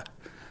time. Yeah.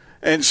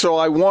 And so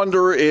I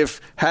wonder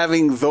if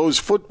having those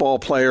football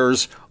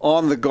players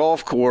on the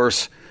golf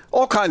course,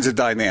 all kinds of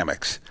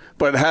dynamics,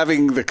 but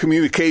having the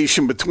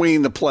communication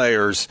between the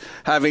players,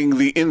 having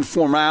the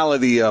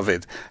informality of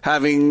it,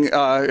 having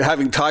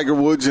Tiger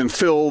Woods and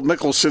Phil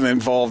Mickelson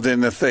involved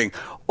in the thing,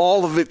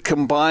 all of it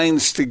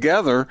combines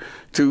together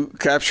to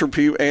capture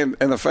people, and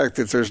the fact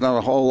that there's not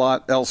a whole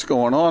lot else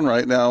going on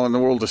right now in the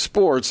world of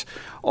sports,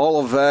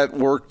 all of that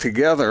worked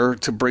together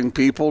to bring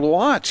people to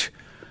watch.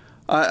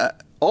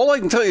 All I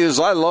can tell you is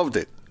I loved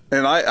it,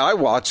 and I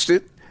watched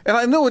it, and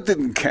I knew it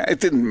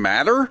didn't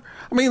matter.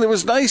 I mean, it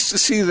was nice to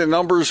see the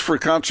numbers for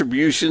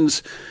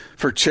contributions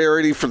for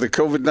charity, for the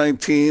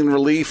COVID-19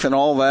 relief and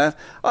all that.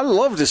 I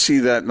love to see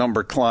that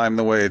number climb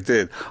the way it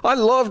did. I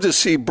love to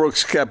see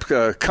Brooks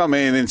Koepka come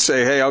in and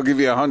say, hey, I'll give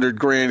you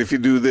 $100,000 if you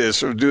do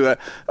this or do that.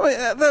 I mean,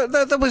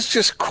 that was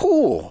just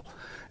cool.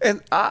 And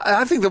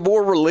I think the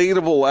more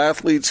relatable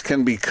athletes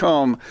can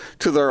become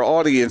to their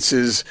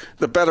audiences,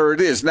 the better it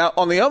is. Now,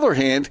 on the other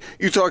hand,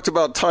 you talked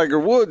about Tiger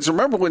Woods.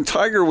 Remember when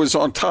Tiger was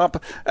on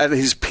top at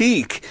his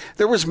peak,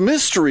 there was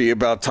mystery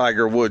about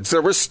Tiger Woods.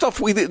 There was stuff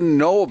we didn't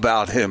know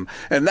about him,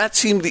 and that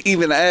seemed to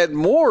even add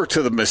more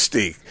to the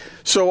mystique.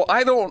 So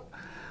I don't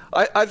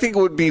I think it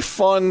would be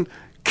fun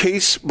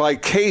case by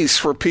case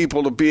for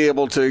people to be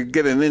able to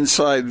get an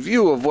inside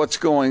view of what's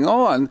going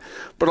on.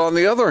 But on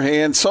the other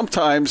hand,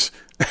 sometimes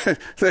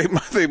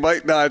they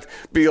might not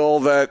be all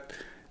that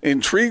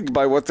intrigued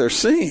by what they're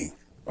seeing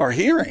or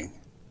hearing.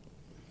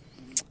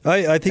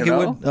 I think it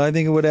would. I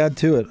think it would add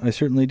to it. I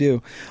certainly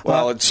do.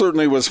 Well, it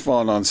certainly was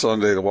fun on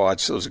Sunday to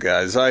watch those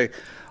guys. I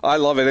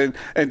love it.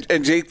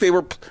 And Jake, they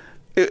were.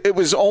 It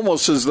was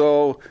almost as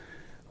though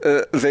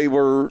they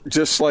were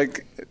just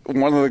like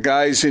one of the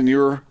guys in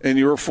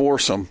your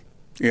foursome,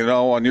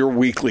 on your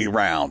weekly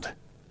round.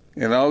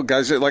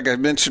 Guys that, like I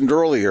mentioned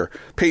earlier,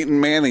 Peyton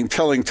Manning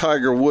telling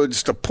Tiger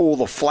Woods to pull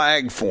the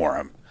flag for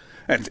him.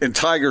 And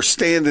Tiger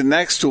standing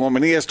next to him,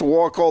 and he has to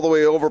walk all the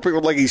way over, pick it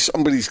up like he's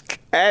somebody's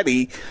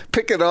caddy,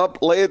 pick it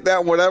up, lay it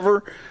down,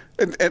 whatever.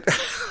 And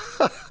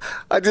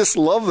I just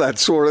love that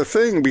sort of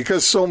thing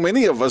because so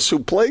many of us who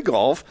play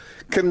golf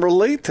can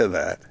relate to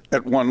that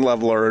at one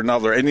level or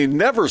another. And you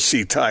never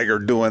see Tiger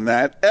doing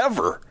that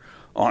ever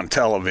on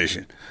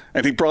television.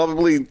 And he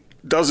probably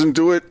doesn't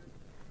do it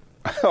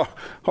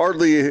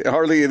hardly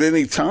at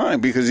any time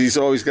because he's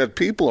always got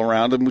people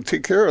around him who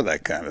take care of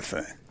that kind of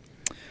thing.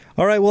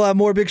 All right, we'll have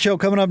more Big Show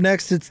coming up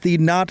next. It's the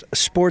Not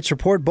Sports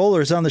Report.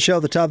 Bowlers on the show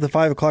at the top of the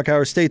 5 o'clock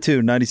hour. Stay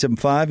tuned.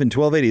 97.5 and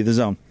 1280 The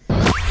Zone.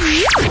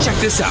 Check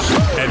this out.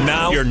 And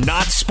now your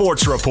Not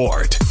Sports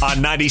Report on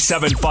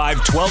 97.5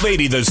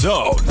 1280 The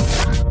Zone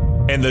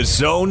and the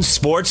Zone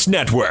Sports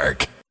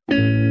Network.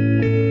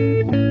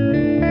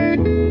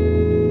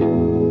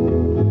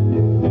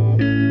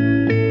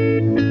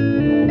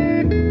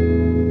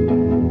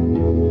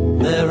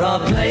 There are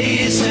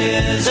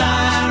places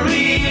I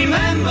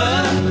remember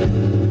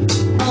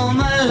all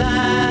my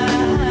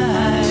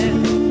life,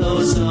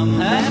 though some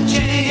have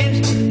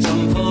changed,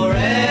 some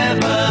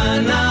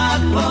forever,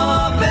 not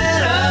for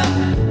better.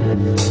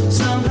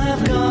 Some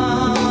have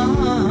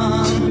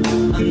gone,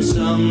 and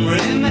some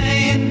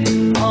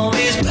remain. All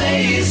these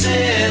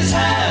places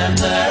have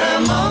their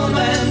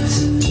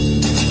moments.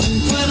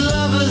 With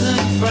lovers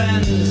and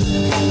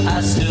friends,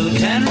 I still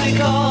can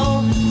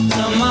recall.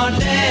 Some are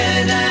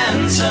dead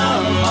and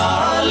some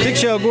are living. Big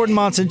Show, Gordon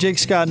Monson, Jake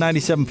Scott,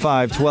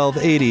 97.5,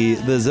 1280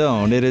 The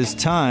Zone. It is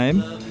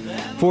time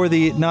for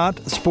the Not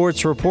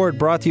Sports Report,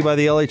 brought to you by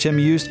the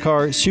LHM Used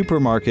Car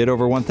Supermarket.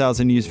 Over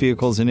 1,000 used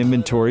vehicles in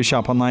inventory.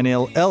 Shop online at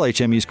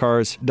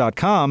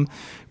lhmusedcars.com.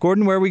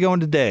 Gordon, where are we going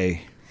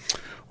today?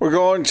 We're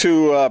going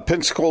to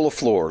Pensacola,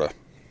 Florida.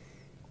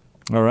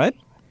 All right.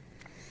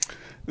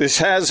 This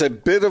has a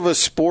bit of a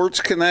sports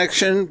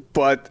connection,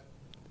 but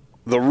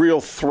the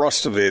real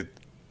thrust of it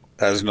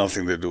has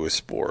nothing to do with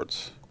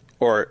sports,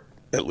 or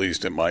at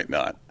least it might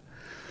not.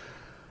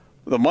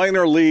 The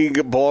minor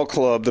league ball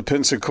club, the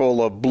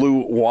Pensacola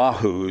Blue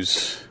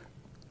Wahoos,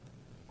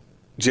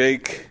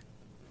 Jake,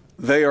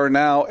 they are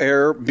now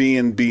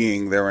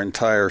Airbnb-ing their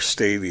entire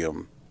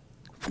stadium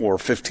for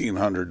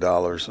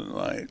 $1,500 a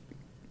night.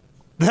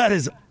 That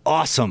is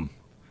awesome.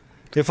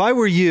 If I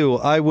were you,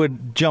 I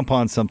would jump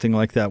on something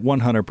like that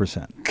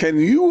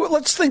 100%.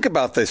 Let's think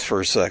about this for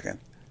a second.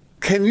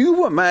 Can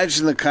you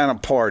imagine the kind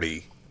of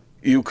party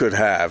you could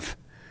have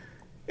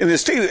in the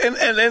stadium?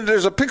 And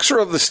there's a picture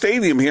of the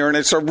stadium here, and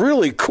it's a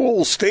really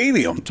cool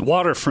stadium. It's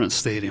waterfront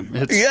stadium.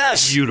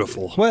 It's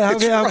beautiful. Well,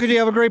 how could you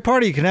have a great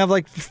party? You can have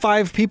like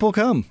 5 people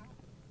come.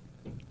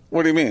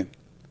 What do you mean?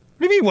 What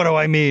do you mean, what do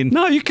I mean?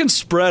 No, you can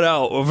spread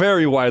out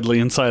very widely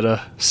inside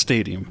a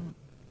stadium.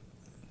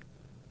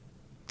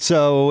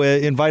 So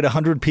invite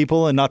 100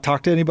 people and not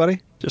talk to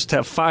anybody? Just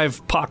have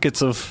 5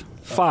 pockets of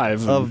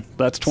 5.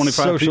 That's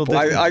 25 social people.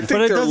 I think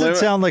but it doesn't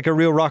sound like a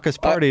real raucous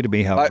party to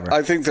me, however.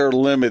 I think they're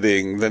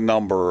limiting the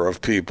number of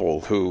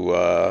people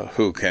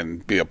who can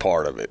be a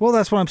part of it. Well,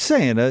 that's what I'm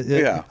saying.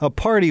 A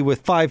party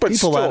with 5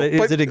 people at it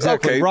isn't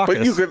exactly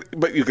raucous.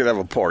 But you could have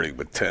a party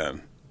with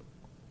 10.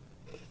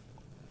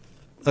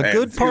 A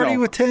good party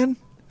with 10?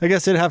 I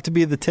guess it'd have to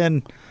be the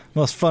 10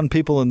 most fun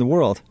people in the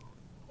world.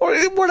 Or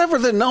whatever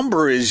the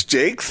number is,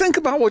 Jake. Think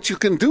about what you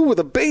can do with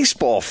a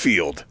baseball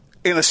field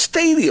in a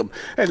stadium.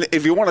 And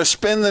if you want to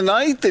spend the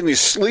night, then you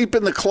sleep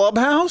in the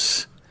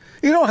clubhouse.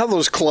 You know how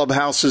those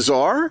clubhouses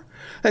are.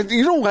 And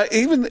you know what?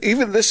 Even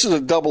this is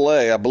a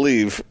AA, I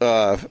believe,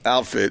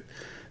 outfit.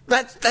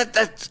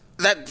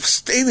 That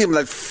stadium,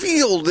 that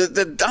field,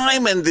 the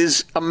diamond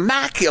is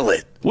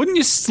immaculate. Wouldn't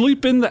you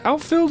sleep in the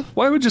outfield?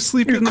 Why would you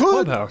sleep in the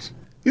clubhouse?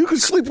 You could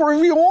sleep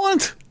wherever you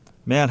want.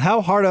 Man, how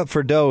hard up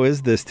for dough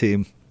is this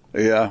team?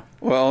 Yeah,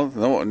 well,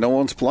 no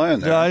one's playing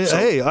there.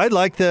 Hey, I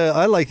like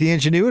the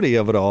ingenuity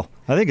of it all.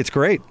 I think it's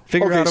great.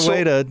 Figure out a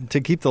way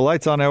to keep the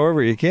lights on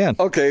however you can.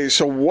 Okay,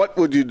 so what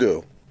would you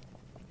do?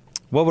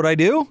 What would I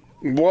do?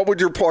 What would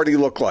your party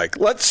look like?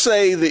 Let's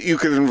say that you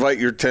could invite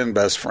your 10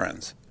 best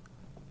friends,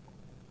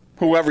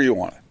 whoever you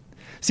want.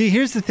 See,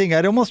 here's the thing.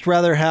 I'd almost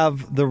rather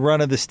have the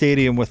run of the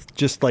stadium with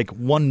just like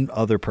one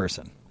other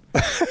person.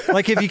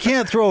 Like if you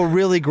can't throw a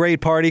really great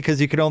party because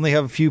you can only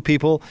have a few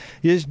people,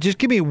 just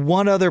give me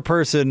one other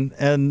person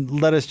and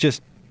let us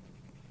just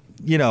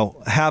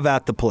have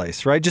at the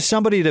place, right? Just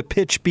somebody to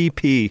pitch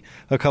BP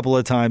a couple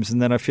of times,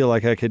 and then I feel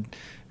like I could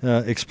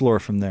explore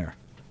from there.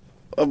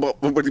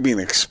 What do you mean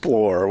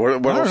explore?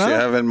 What else do you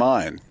have in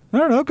mind? I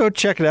don't know. Go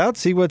check it out.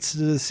 See what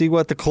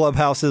the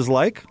clubhouse is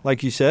like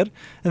you said,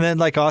 and then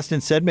like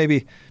Austin said,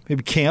 maybe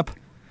camp,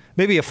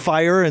 maybe a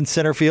fire in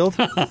center field.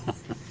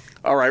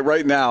 All right.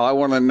 Right now, I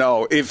want to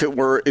know if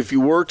you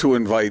were to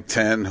invite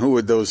 10, who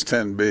would those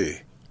 10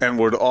 be, and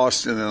would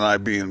Austin and I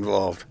be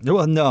involved?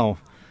 Well, no.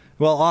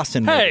 Well,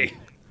 Austin. Hey.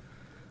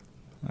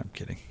 I'm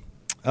kidding.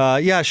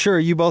 Yeah, sure.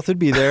 You both would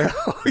be there.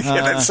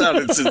 That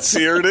sounded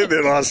sincere, didn't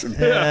it, Austin?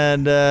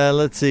 And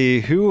let's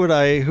see, who would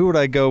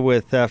I go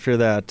with after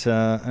that?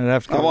 I'd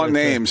have to I go want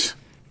with, names.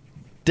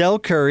 Del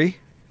Curry,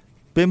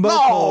 Bimbo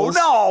Coles.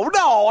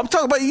 No. I'm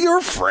talking about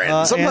your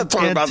friends. I'm not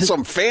talking about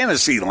some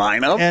fantasy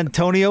lineup.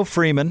 Antonio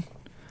Freeman,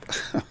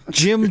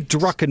 Jim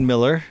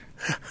Druckenmiller,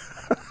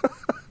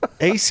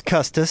 Ace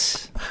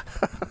Custis.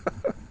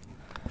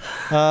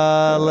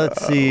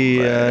 Let's see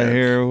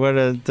here. What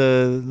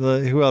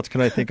who else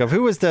can I think of?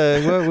 Who was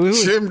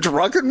Jim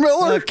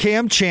Druckenmiller?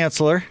 Cam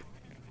Chancellor.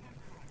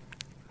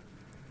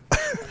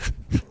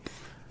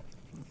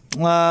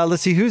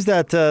 Let's see. Who's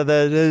that?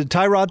 The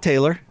Tyrod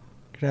Taylor.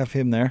 Could have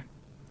him there.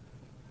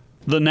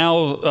 The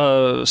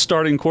now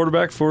starting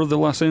quarterback for the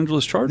Los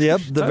Angeles Chargers.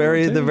 Yep, the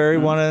very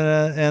one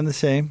and the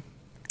same.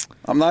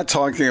 I'm not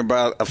talking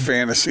about a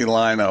fantasy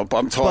lineup.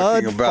 I'm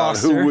talking Bud about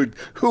Foster.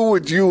 who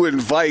would you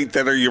invite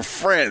that are your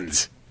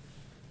friends?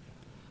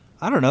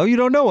 I don't know. You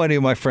don't know any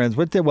of my friends.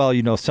 Well,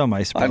 you know some,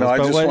 I suppose. I know. I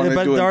just wanted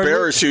to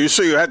embarrass you,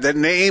 so you had to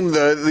name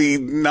the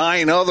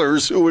 9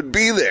 others who would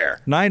be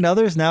there. 9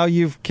 others? Now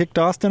you've kicked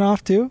Austin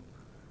off, too?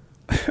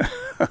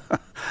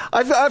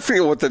 I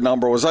forget what the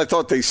number was. I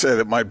thought they said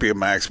it might be a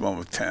maximum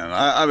of 10.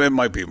 I mean, it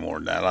might be more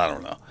than that. I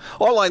don't know.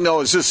 All I know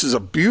is this is a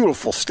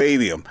beautiful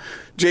stadium.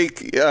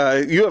 Jake,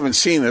 you haven't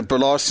seen it,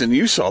 but Austin,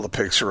 you saw the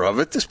picture of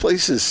it. This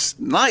place is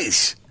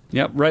nice.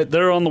 Yep, right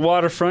there on the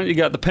waterfront. You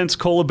got the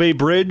Pensacola Bay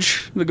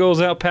Bridge that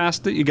goes out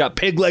past it. You got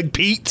Pig Leg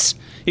Pete's.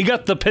 You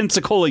got the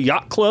Pensacola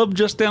Yacht Club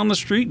just down the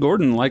street.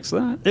 Gordon likes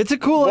that. It's a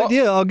cool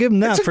idea. I'll give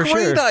him that for sure.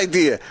 It's a great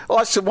idea.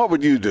 Austin, what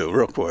would you do,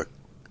 real quick?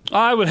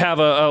 I would have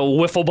a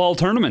wiffle ball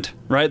tournament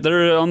right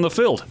there on the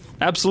field.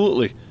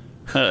 Absolutely.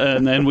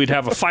 And then we'd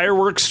have a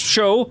fireworks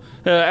show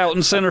out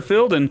in center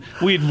field, and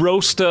we'd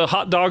roast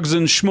hot dogs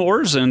and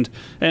s'mores,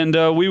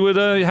 and we would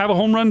have a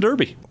home run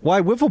derby.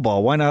 Why wiffle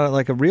ball? Why not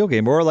like a real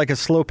game or like a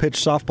slow pitch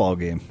softball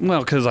game? Well,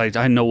 because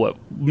I know what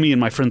me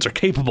and my friends are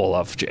capable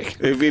of, Jake.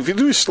 If you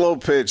do slow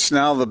pitch,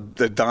 now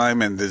the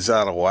diamond is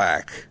out of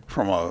whack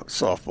from a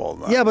softball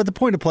diamond. Yeah, but the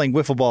point of playing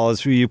wiffle ball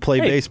is you play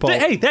baseball.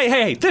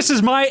 Hey, this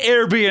is my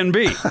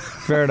Airbnb.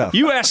 Fair enough.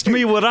 You asked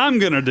me what I'm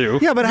going to do.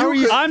 Yeah, but how are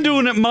you? I'm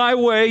doing it my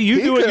way.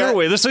 You do it your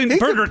way. This ain't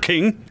Burger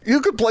King.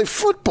 You could play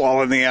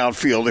football in the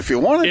outfield if you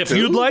wanted to. If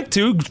you'd like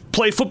to,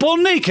 play football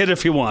naked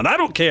if you want. I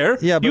don't care.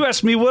 Yeah, but you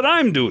asked me what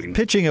I'm doing.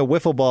 Pitching a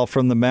wiffle ball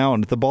from the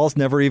mound, the ball's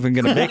never even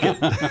going to make it.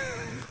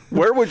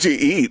 Where would you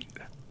eat?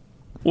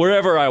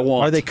 Wherever I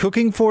want. Are they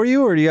cooking for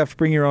you, or do you have to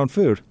bring your own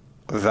food?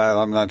 That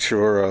I'm not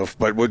sure of.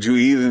 But would you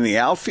eat in the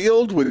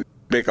outfield? Would you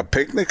make a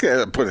picnic?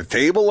 Put a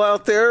table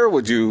out there?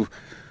 Would you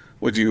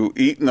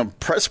eat in the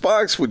press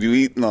box? Would you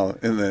eat in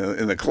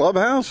the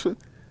clubhouse?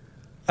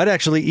 I'd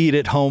actually eat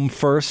at home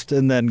first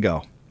and then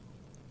go.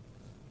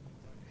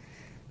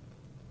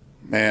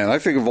 Man, I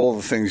think of all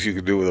the things you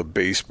could do with a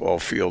baseball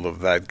field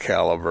of that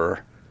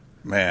caliber.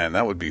 Man,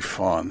 that would be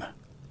fun.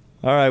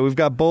 All right, we've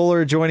got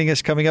Bowler joining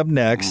us coming up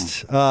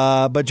next.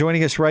 But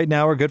joining us right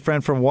now, our good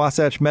friend from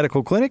Wasatch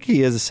Medical Clinic.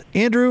 He is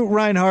Andrew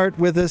Reinhardt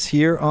with us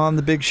here on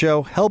The Big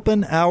Show,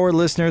 helping our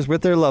listeners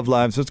with their love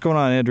lives. What's going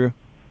on, Andrew?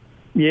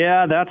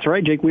 Yeah, that's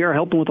right, Jake. We are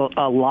helping with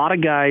a lot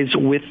of guys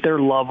with their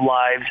love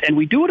lives, and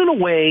we do it in a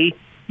way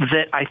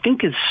that I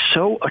think is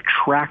so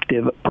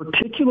attractive,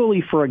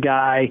 particularly for a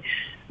guy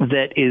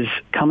that is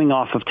coming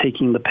off of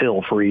taking the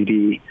pill for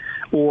ED,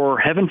 or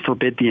heaven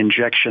forbid the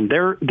injection.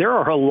 There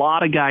are a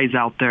lot of guys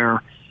out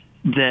there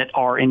that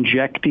are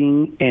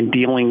injecting and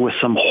dealing with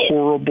some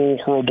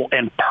horrible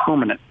and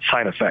permanent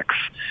side effects.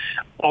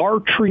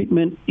 Our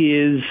treatment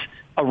is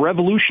a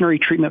revolutionary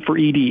treatment for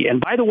ED. And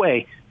by the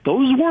way,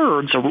 those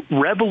words, a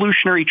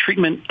revolutionary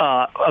treatment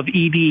of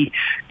ED,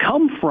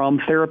 come from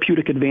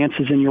Therapeutic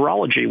Advances in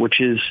Urology,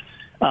 which is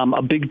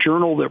a big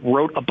journal that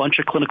wrote a bunch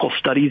of clinical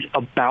studies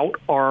about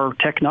our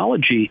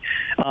technology.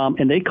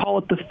 And they call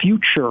it the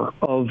future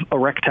of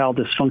erectile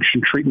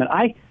dysfunction treatment.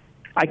 I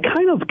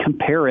kind of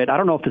compare it, I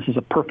don't know if this is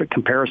a perfect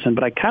comparison,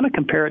 but I kind of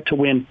compare it to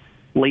when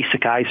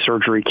LASIK eye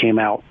surgery came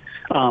out.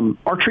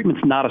 Our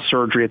treatment's not a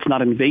surgery. It's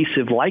not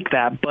invasive like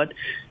that, but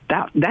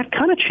that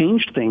kind of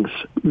changed things.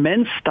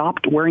 Men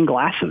stopped wearing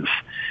glasses.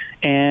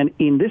 And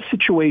in this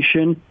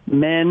situation,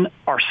 men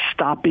are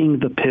stopping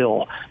the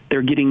pill.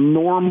 They're getting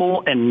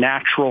normal and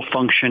natural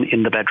function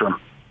in the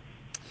bedroom.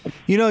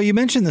 You know, you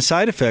mentioned the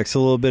side effects a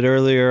little bit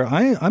earlier.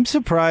 I'm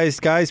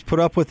surprised guys put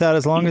up with that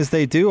as long as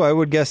they do. I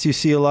would guess you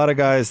see a lot of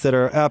guys that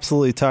are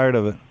absolutely tired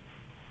of it.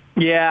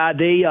 Yeah,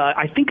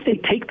 I think they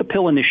take the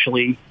pill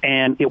initially,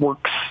 and it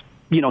works,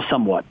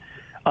 somewhat.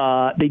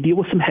 They deal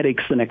with some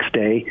headaches the next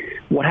day.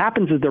 What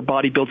happens is their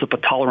body builds up a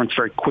tolerance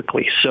very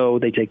quickly, so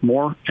they take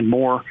more and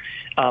more.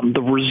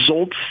 The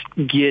results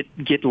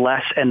get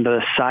less, and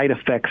the side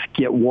effects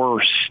get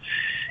worse.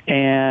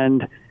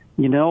 And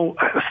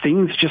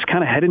things just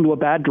kind of head into a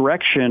bad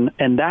direction,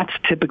 and that's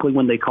typically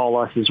when they call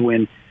us, is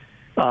when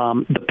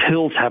the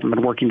pills haven't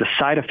been working. The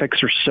side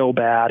effects are so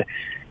bad.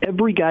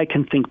 Every guy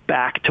can think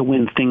back to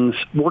when things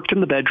worked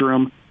in the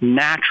bedroom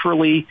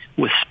naturally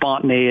with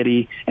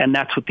spontaneity, and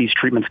that's what these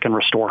treatments can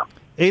restore.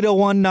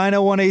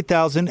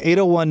 801-901-8000,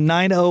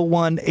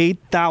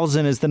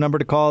 801-901-8000 is the number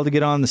to call to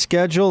get on the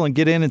schedule and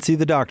get in and see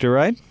the doctor,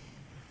 right?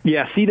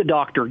 Yeah, see the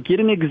doctor,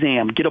 get an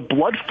exam, get a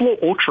blood flow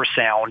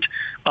ultrasound.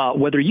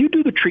 Whether you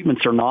do the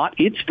treatments or not,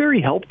 it's very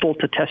helpful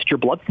to test your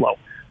blood flow.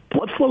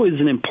 Blood flow is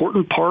an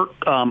important part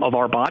of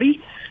our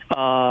body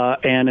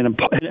and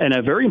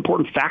a very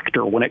important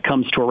factor when it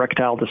comes to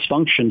erectile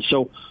dysfunction.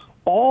 So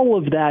all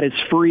of that is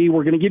free.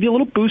 We're going to give you a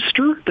little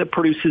booster that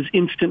produces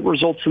instant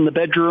results in the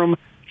bedroom,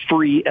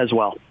 free as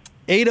well.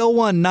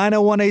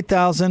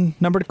 801-901-8000,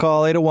 number to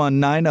call,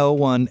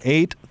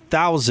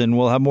 801-901-8000.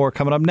 We'll have more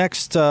coming up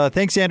next.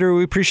 Thanks, Andrew.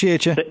 We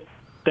appreciate you.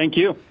 Thank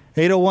you.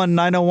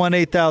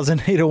 801-901-8000,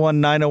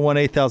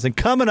 801-901-8000.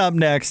 Coming up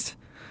next,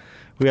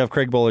 we have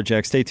Craig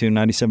Bolerjack. Stay tuned,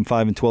 97.5 and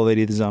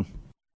 1280 The Zone.